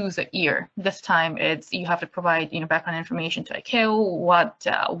don't choose a year. This time, you have to provide background information to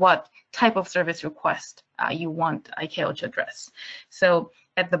ICAO, what type of service request you want ICAO to address. So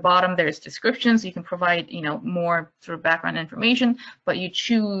at the bottom, there's descriptions. You can provide more sort of background information, but you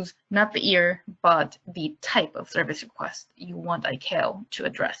choose not the year, but the type of service request you want ICAO to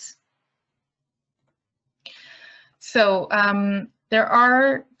address. So there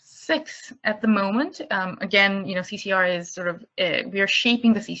are 6 at the moment. Again, CCR is sort of, we are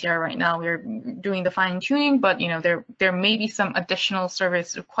shaping the CCR right now. We're doing the fine tuning, but there may be some additional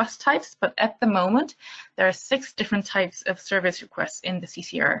service request types, but at the moment, there are 6 different types of service requests in the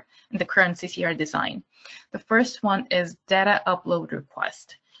CCR, in the current CCR design. The first one is data upload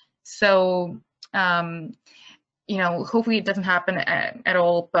request. So you know, hopefully it doesn't happen at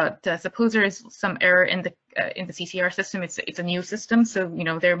all, but suppose there is some error in the CCR system. It's a new system, so you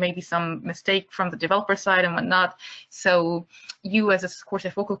know there may be some mistake from the developer side and whatnot. So you as a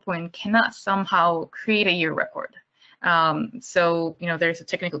CORSIA focal point cannot somehow create a year record. So you know there's a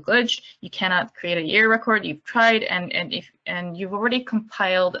technical glitch. You cannot create a year record. You've tried, and you've already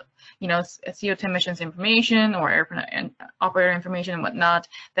compiled, you know, CO2 emissions information or operator information and whatnot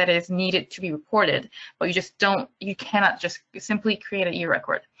that is needed to be reported, but you cannot just simply create a year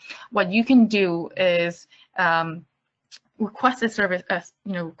record. What you can do is request a service,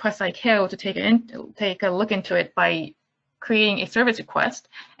 you know, request ICAO to take a look into it by creating a service request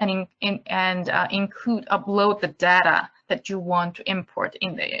and upload the data that you want to import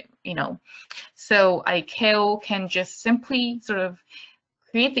in the, you know. So ICAO can just simply sort of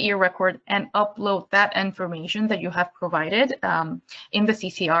create the year record and upload that information that you have provided in the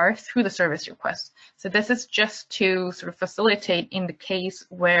CCR through the service request. So this is just to sort of facilitate in the case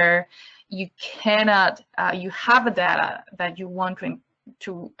where you cannot, you have the data that you want to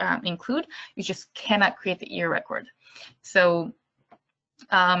include, you just cannot create the year record. So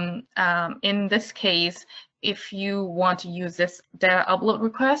in this case, if you want to use this data upload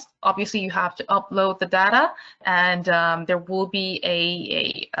request, obviously you have to upload the data, and there will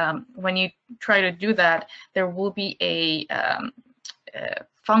be when you try to do that, there will be a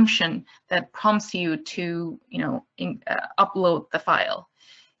function that prompts you to, you know, upload the file.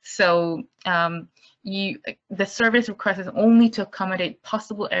 So the service request is only to accommodate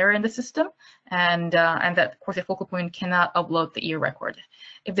possible error in the system, and that CORSIA focal point cannot upload the year record.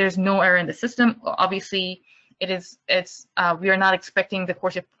 If there's no error in the system, obviously we are not expecting the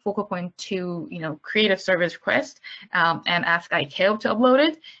CORSIA focal point to, you know, create a service request and ask ICAO to upload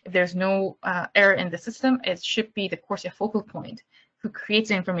it. If there's no error in the system, it should be the CORSIA focal point who creates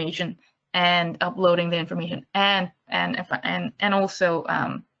the information and uploading the information and also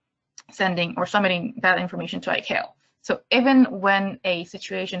sending or submitting that information to ICAO. So even when a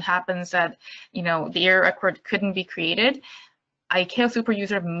situation happens that, you know, the year record couldn't be created, ICAO super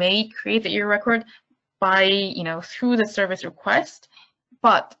user may create the year record by, you know, through the service request,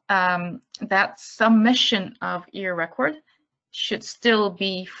 but that submission of year record should still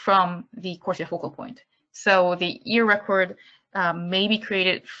be from the CORSIA focal point. So the year record may be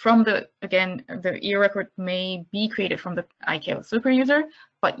created from the year record may be created from the ICAO super user,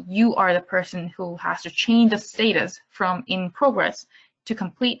 but you are the person who has to change the status from in progress to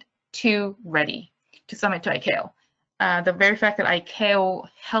complete to ready to submit to ICAO. The very fact that ICAO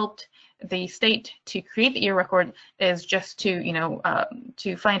helped the state to create the year record is just to, you know,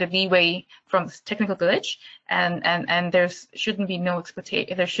 to find a leeway from this technical glitch, and there shouldn't be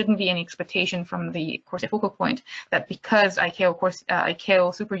any expectation from the CORSIA focal point that because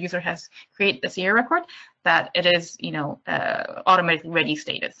ICAO super user has created this year record that it is, you know, automatically ready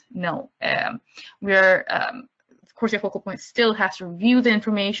status. No, CORSIA focal point still has to review the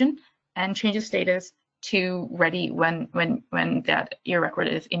information and change the status to ready when that year record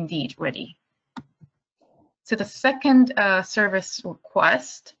is indeed ready. So the second service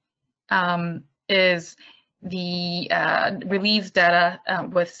request is the release data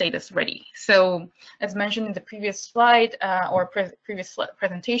with status ready. So as mentioned in the previous slide or previous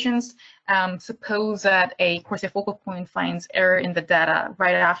presentations, suppose that a CORSIA focal point finds error in the data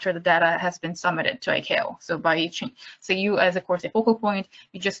right after the data has been submitted to ICAO. So you as a CORSIA focal point,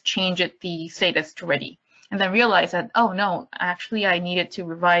 you just change the status to ready, and then realize that, oh no, actually I needed to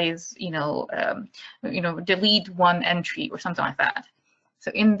revise, delete one entry or something like that.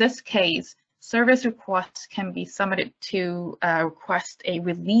 So in this case, service requests can be submitted to request a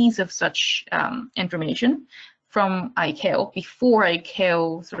release of such information from ICAO before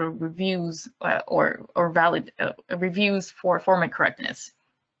ICAO sort of reviews reviews for format correctness.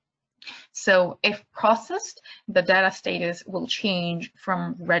 So if processed, the data status will change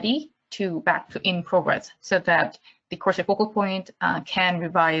from ready to back to in progress, so that the CORSIA focal point can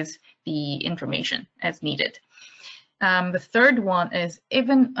revise the information as needed. The third one is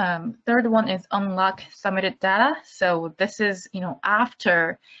unlock submitted data. So this is,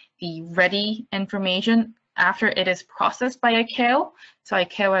 after the ready information, after it is processed by ICAO. So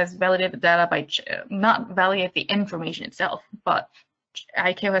ICAO has validated the data by not validate the information itself, but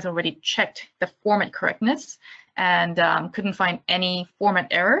ICAO has already checked the format correctness and couldn't find any format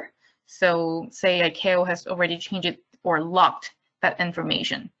error. So say ICAO has already changed it or locked that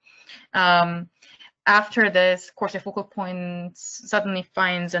information. After this, CORSIA focal points suddenly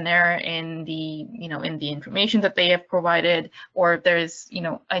finds an error in the, in the information that they have provided, or there's,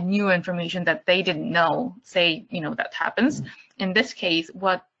 a new information that they didn't know. Say, that happens. In this case,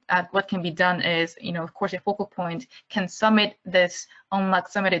 what what can be done is, CORSIA Focal Point can submit this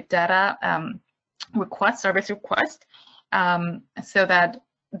unlocked submitted data service request, so that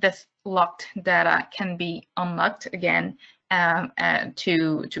this locked data can be unlocked again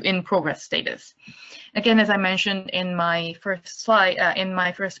to in progress status. Again, as I mentioned in my first slide, in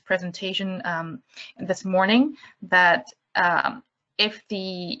my first presentation this morning, that if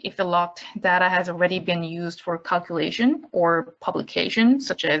the locked data has already been used for calculation or publication,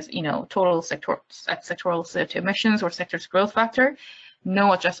 such as total sectoral CO2 emissions or sector's growth factor,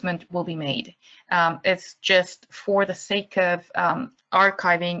 no adjustment will be made. It's just for the sake of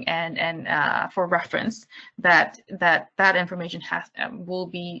archiving and for reference that information will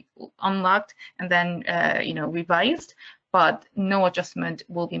be unlocked and then revised, but no adjustment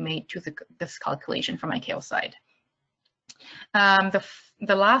will be made to this calculation from ICAO side.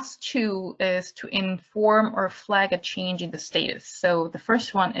 The last two is to inform or flag a change in the status. So the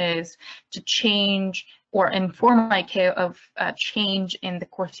first one is to change or inform ICAO of a change in the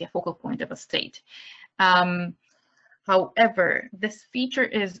CORSIA focal point of a state. However, this feature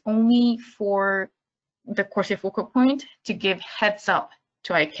is only for the CORSIA focal point to give heads up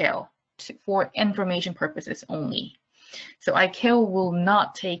to ICAO for information purposes only. So ICAO will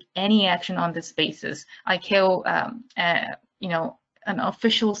not take any action on this basis. ICAO, an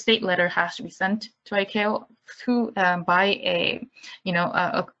official state letter has to be sent to ICAO through by a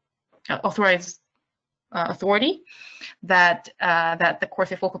authorized authority that the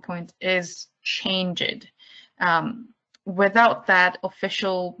CORSIA focal point is changed. Without that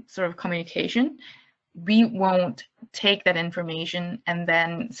official sort of communication, we won't take that information and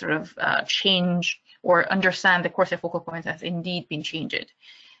then sort of change or understand the CORSIA focal point has indeed been changed.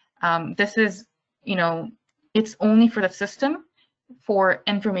 This is, it's only for the system, for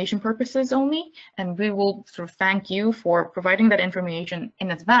information purposes only, and we will sort of thank you for providing that information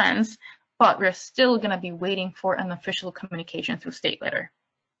in advance, but we're still going to be waiting for an official communication through state letter,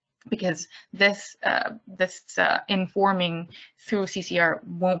 because this informing through CCR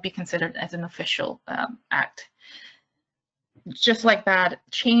won't be considered as an official act. Just like that,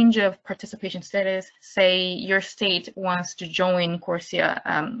 change of participation status, say your state wants to join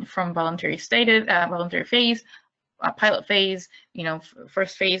CORSIA from voluntary phase, pilot phase,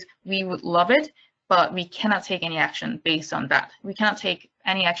 first phase, we would love it, but we cannot take any action based on that. We cannot take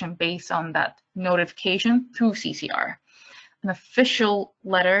any action based on that notification through CCR. An official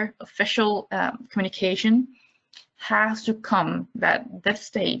letter, official communication has to come that this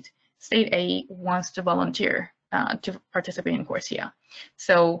state A, wants to volunteer to participate in CORSIA.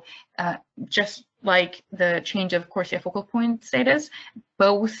 So just like the change of CORSIA focal point status,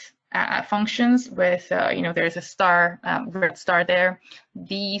 both functions with, there's a star, red star there.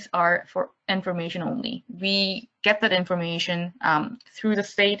 These are for information only. We get that information through the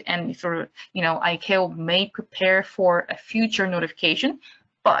state, and sort of, ICAO may prepare for a future notification,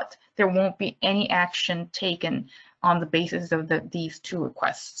 but there won't be any action taken on the basis of these two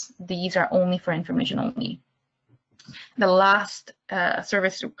requests. These are only for information only. The last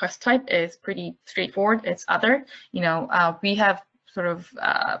service request type is pretty straightforward. It's other. We have sort of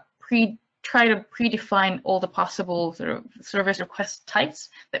try to predefine all the possible sort of service request types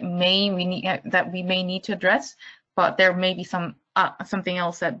that we may need to address, but there may be something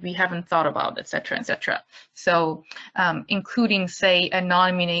else that we haven't thought about, etc., etc. So, including, say, a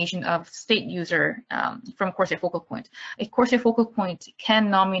nomination of state user from CORSIA focal point. A CORSIA focal point can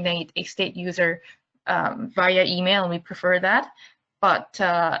nominate a state user via email, and we prefer that. But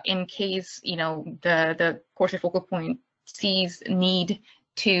in case the CORSIA focal point sees need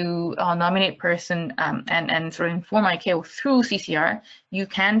to nominate person and sort of inform ICAO through CCR, you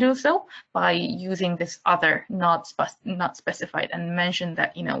can do so by using this other not specified, and mention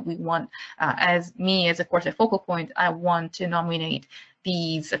that we want, as a CORSIA focal point, I want to nominate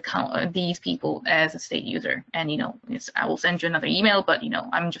these people as a state user, and I will send you another email, but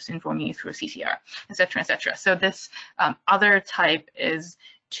I'm just informing you through CCR, etc., etc. So this other type is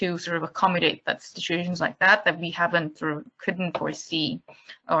to sort of accommodate that situations like that we couldn't foresee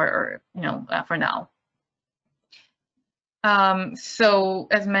or for now. So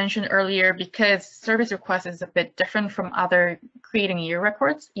as mentioned earlier, because service request is a bit different from other creating year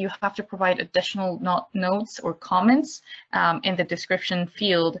records, you have to provide additional notes or comments in the description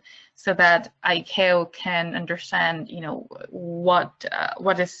field so that ICAO can understand,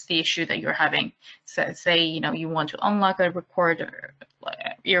 what is the issue that you're having. So say, you want to unlock a record or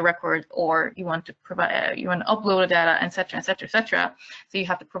year record, or you want to provide, you want to upload data, etc., etc., etc. So you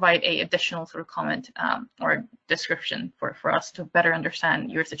have to provide a additional sort of comment or description for us to better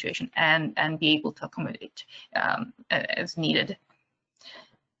understand your situation and be able to accommodate as needed.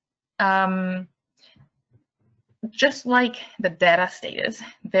 Just like the data status,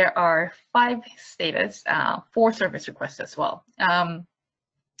 there are 5 status for service requests as well.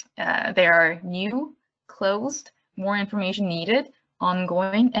 There are new, closed, more information needed,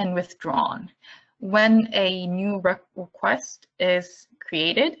 ongoing, and withdrawn. When a new request is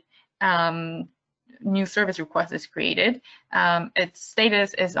created, new service request is created, its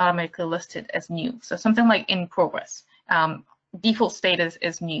status is automatically listed as new. So something like in progress. Default status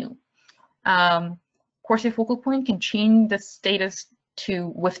is new. CORSIA Focal Point can change the status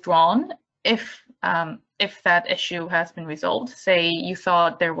to withdrawn if that issue has been resolved. Say you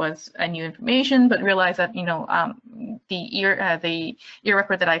thought there was a new information, but realized that the ear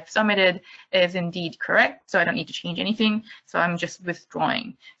record that I've submitted is indeed correct, so I don't need to change anything. So I'm just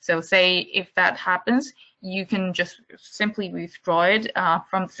withdrawing. So say if that happens, you can just simply withdraw it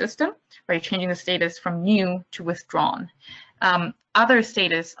from the system by changing the status from new to withdrawn. Other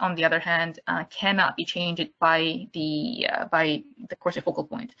status, on the other hand, cannot be changed by the CORSIA Focal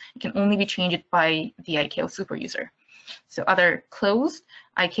Point. It can only be changed by the ICAO super user. So other closed,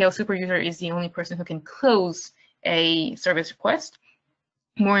 ICAO super user is the only person who can close a service request.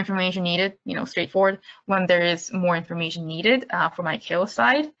 More information needed, straightforward. When there is more information needed from ICAO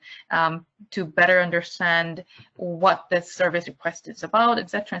side to better understand what this service request is about,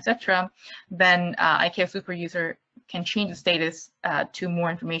 etc., then ICAO super user can change the status to more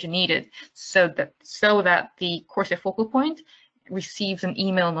information needed, so that the CORSIA Focal Point receives an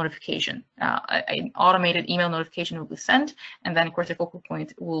email notification. An automated email notification will be sent, and then CORSIA Focal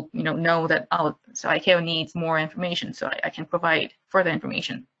Point will know that, oh, so ICAO needs more information, so I can provide further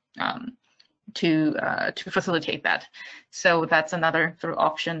information to facilitate that. So that's another sort of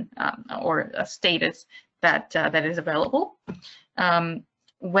option or a status that is available.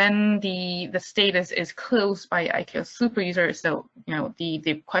 When the status is closed by ICAO super user, so the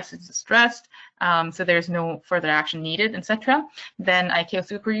request is addressed, so there's no further action needed, etc., then ICAO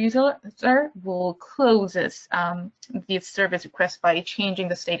super user will close the service request by changing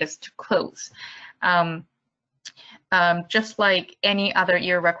the status to close. Just like any other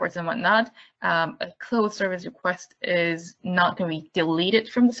ear records and whatnot, a closed service request is not going to be deleted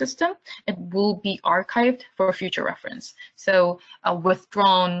from the system. It will be archived for future reference. So a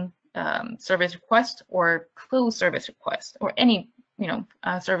withdrawn service request or closed service request, or any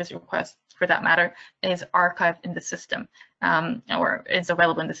service request for that matter, is archived in the system or is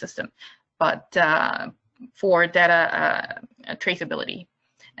available in the system, but for data traceability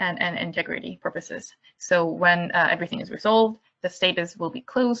and integrity purposes. So when everything is resolved, the status will be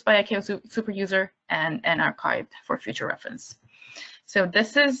closed by ICAO super user and archived for future reference. So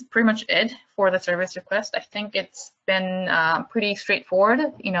this is pretty much it for the service request. I think it's been pretty straightforward.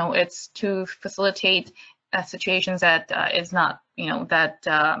 It's to facilitate situations that is not,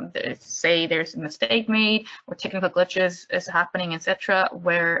 say there's a mistake made or technical glitches is happening, etc.,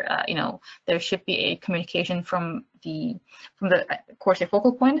 where there should be a communication from the CORSIA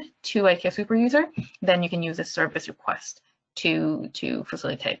Focal Point to ICAO super user. Then you can use a service request to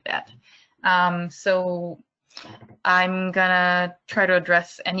facilitate that. So I'm gonna try to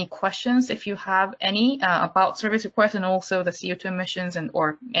address any questions if you have any about service requests, and also the CO2 emissions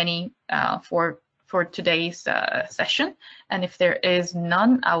or any for today's session. And if there is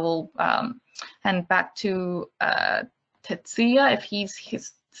none, I will hand back to Tetsuya if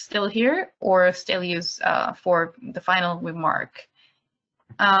he's still here, or Stelios for the final remark.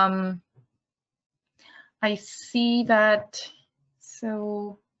 I see that.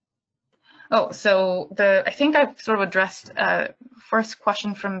 I think I've sort of addressed first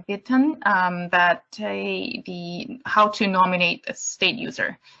question from Bitan, that how to nominate a state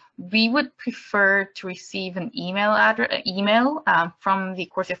user. We would prefer to receive an email from the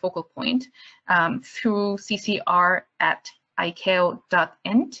CORSIA Focal Point through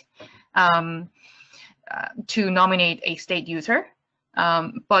ccr@icao.int to nominate a state user.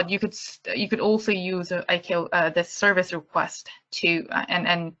 But you could also use ICAO the service request to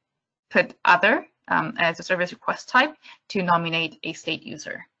and put other as a service request type to nominate a state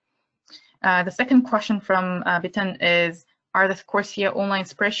user. The second question from Bitan is, are the CORSIA online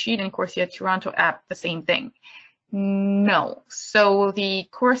spreadsheet and CORSIA Toronto app the same thing? No. So the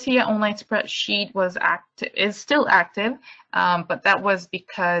CORSIA online spreadsheet is still active, but that was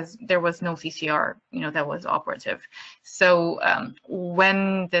because there was no CCR, that was operative. So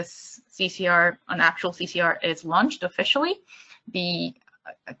when this CCR, an actual CCR, is launched officially, the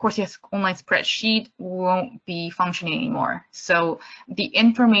CORSIA online spreadsheet won't be functioning anymore. So the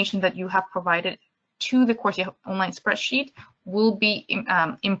information that you have provided to the CORSIA online spreadsheet will be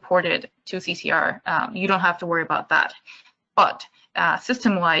imported to CCR. You don't have to worry about that. But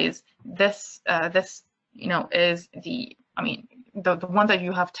system-wise, this is the, the one that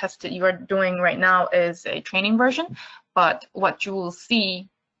you have tested, you are doing right now is a training version, but what you will see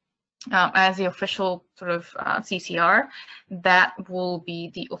as the official sort of CCR, that will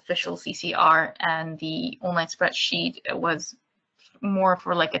be the official CCR, and the online spreadsheet was more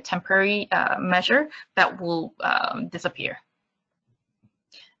for like a temporary measure that will disappear.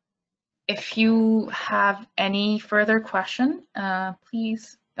 If you have any further question,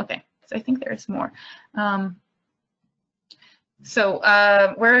 please. Okay, so I think there's more. So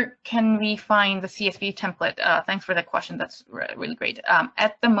where can we find the CSV template? Thanks for that question. That's really great.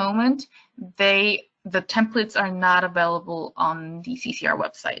 At the moment, the templates are not available on the CCR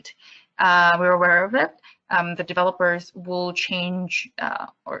website. We're aware of it. The developers will change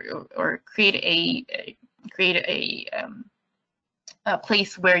or create a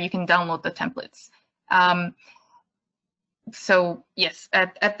place where you can download the templates. So yes,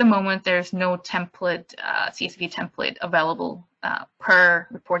 at the moment, there's no template, CSV template available per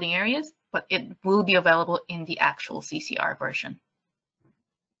reporting areas, but it will be available in the actual CCR version.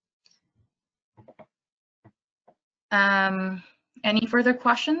 Any further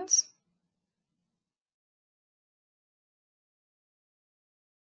questions?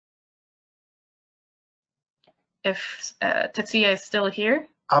 If Tetsuya is still here.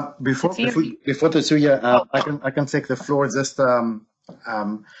 Before Tetsuya, I can take the floor just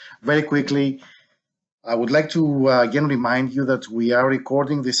very quickly. I would like to again remind you that we are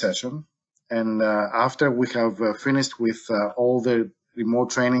recording this session, and after we have finished with all the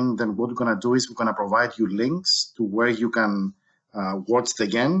remote training, then what we're going to do is we're going to provide you links to where you can watch it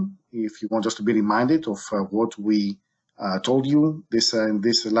again if you want just to be reminded of what we told you in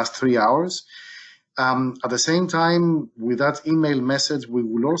this last 3 hours. At the same time, with that email message, we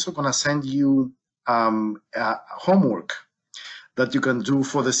will also going to send you homework that you can do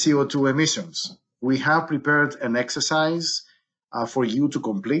for the CO2 emissions. We have prepared an exercise for you to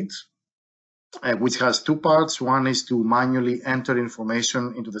complete, which has 2 parts. One is to manually enter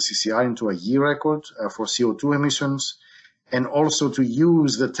information into the CCR, into a year record for CO2 emissions, and also to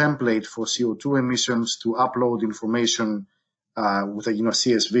use the template for CO2 emissions to upload information with a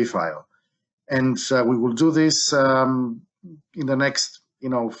CSV file. And we will do this in the next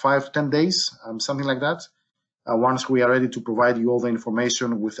 5-10 days, something like that. Once we are ready to provide you all the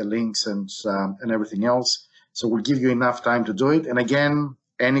information with the links and everything else. So we'll give you enough time to do it. And again,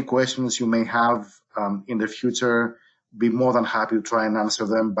 any questions you may have in the future, be more than happy to try and answer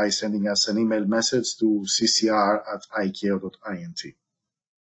them by sending us an email message to ccr@icao.int.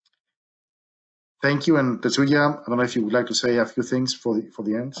 Thank you. And Tetsuya, I don't know if you would like to say a few things for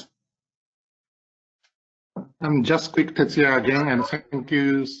the end. Just quick, Tetsuya again, and thank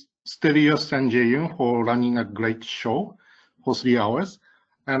you, Stelios and Jae-yoon, for running a great show for 3 hours.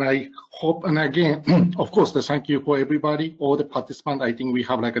 And I hope, and again, of course, thank you for everybody, all the participants. I think we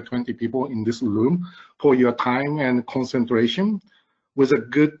have like 20 people in this room, for your time and concentration with a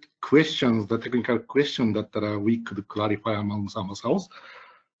good questions, the technical question that we could clarify amongst ourselves.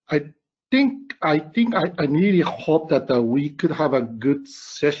 I really hope that we could have a good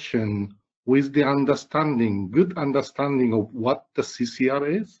session with the good understanding of what the CCR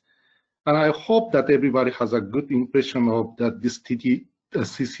is. And I hope that everybody has a good impression of that this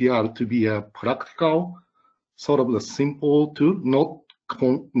CCR to be a practical, sort of a simple tool, not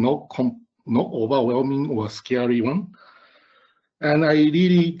overwhelming or scary one. And I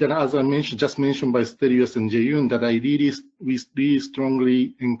really, that as I just mentioned by Stelios and Jae-yoon, that we really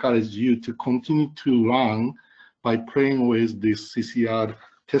strongly encourage you to continue to learn by playing with this CCR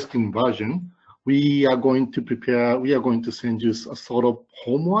testing version. We are going to send you a sort of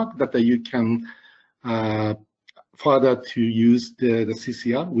homework that you can further to use the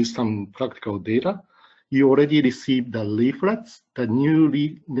CCR with some practical data. You already received the leaflets, the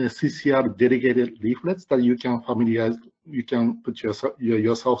CCR delegated leaflets that you can familiarize. You can put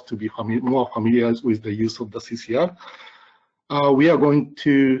yourself to be more familiar with the use of the CCR. We are going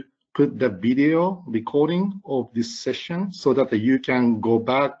to put the video recording of this session so that you can go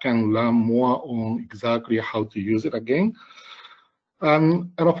back and learn more on exactly how to use it again. And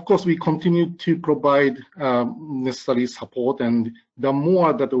of course, we continue to provide necessary support, and the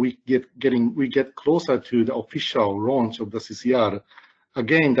more that we get closer to the official launch of the CCR,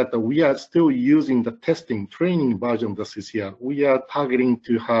 again, that we are still using the testing training version of the CCR. We are targeting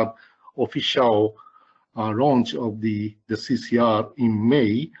to have official launch of the CCR in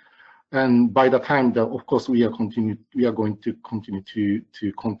May. And by the time that, of course, we are going to continue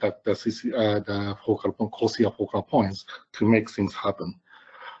to contact the CORSIA Focal Points to make things happen.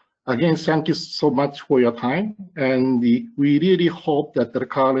 Again, thank you so much for your time, and we really hope that the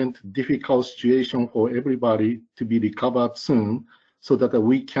current difficult situation for everybody to be recovered soon, so that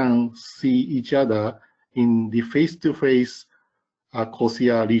we can see each other in the face-to-face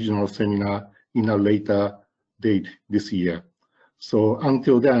CORSIA Regional Seminar in a later date this year. So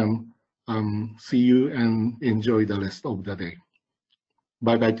until then, see you and enjoy the rest of the day.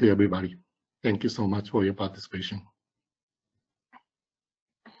 Bye-bye to everybody. Thank you so much for your participation.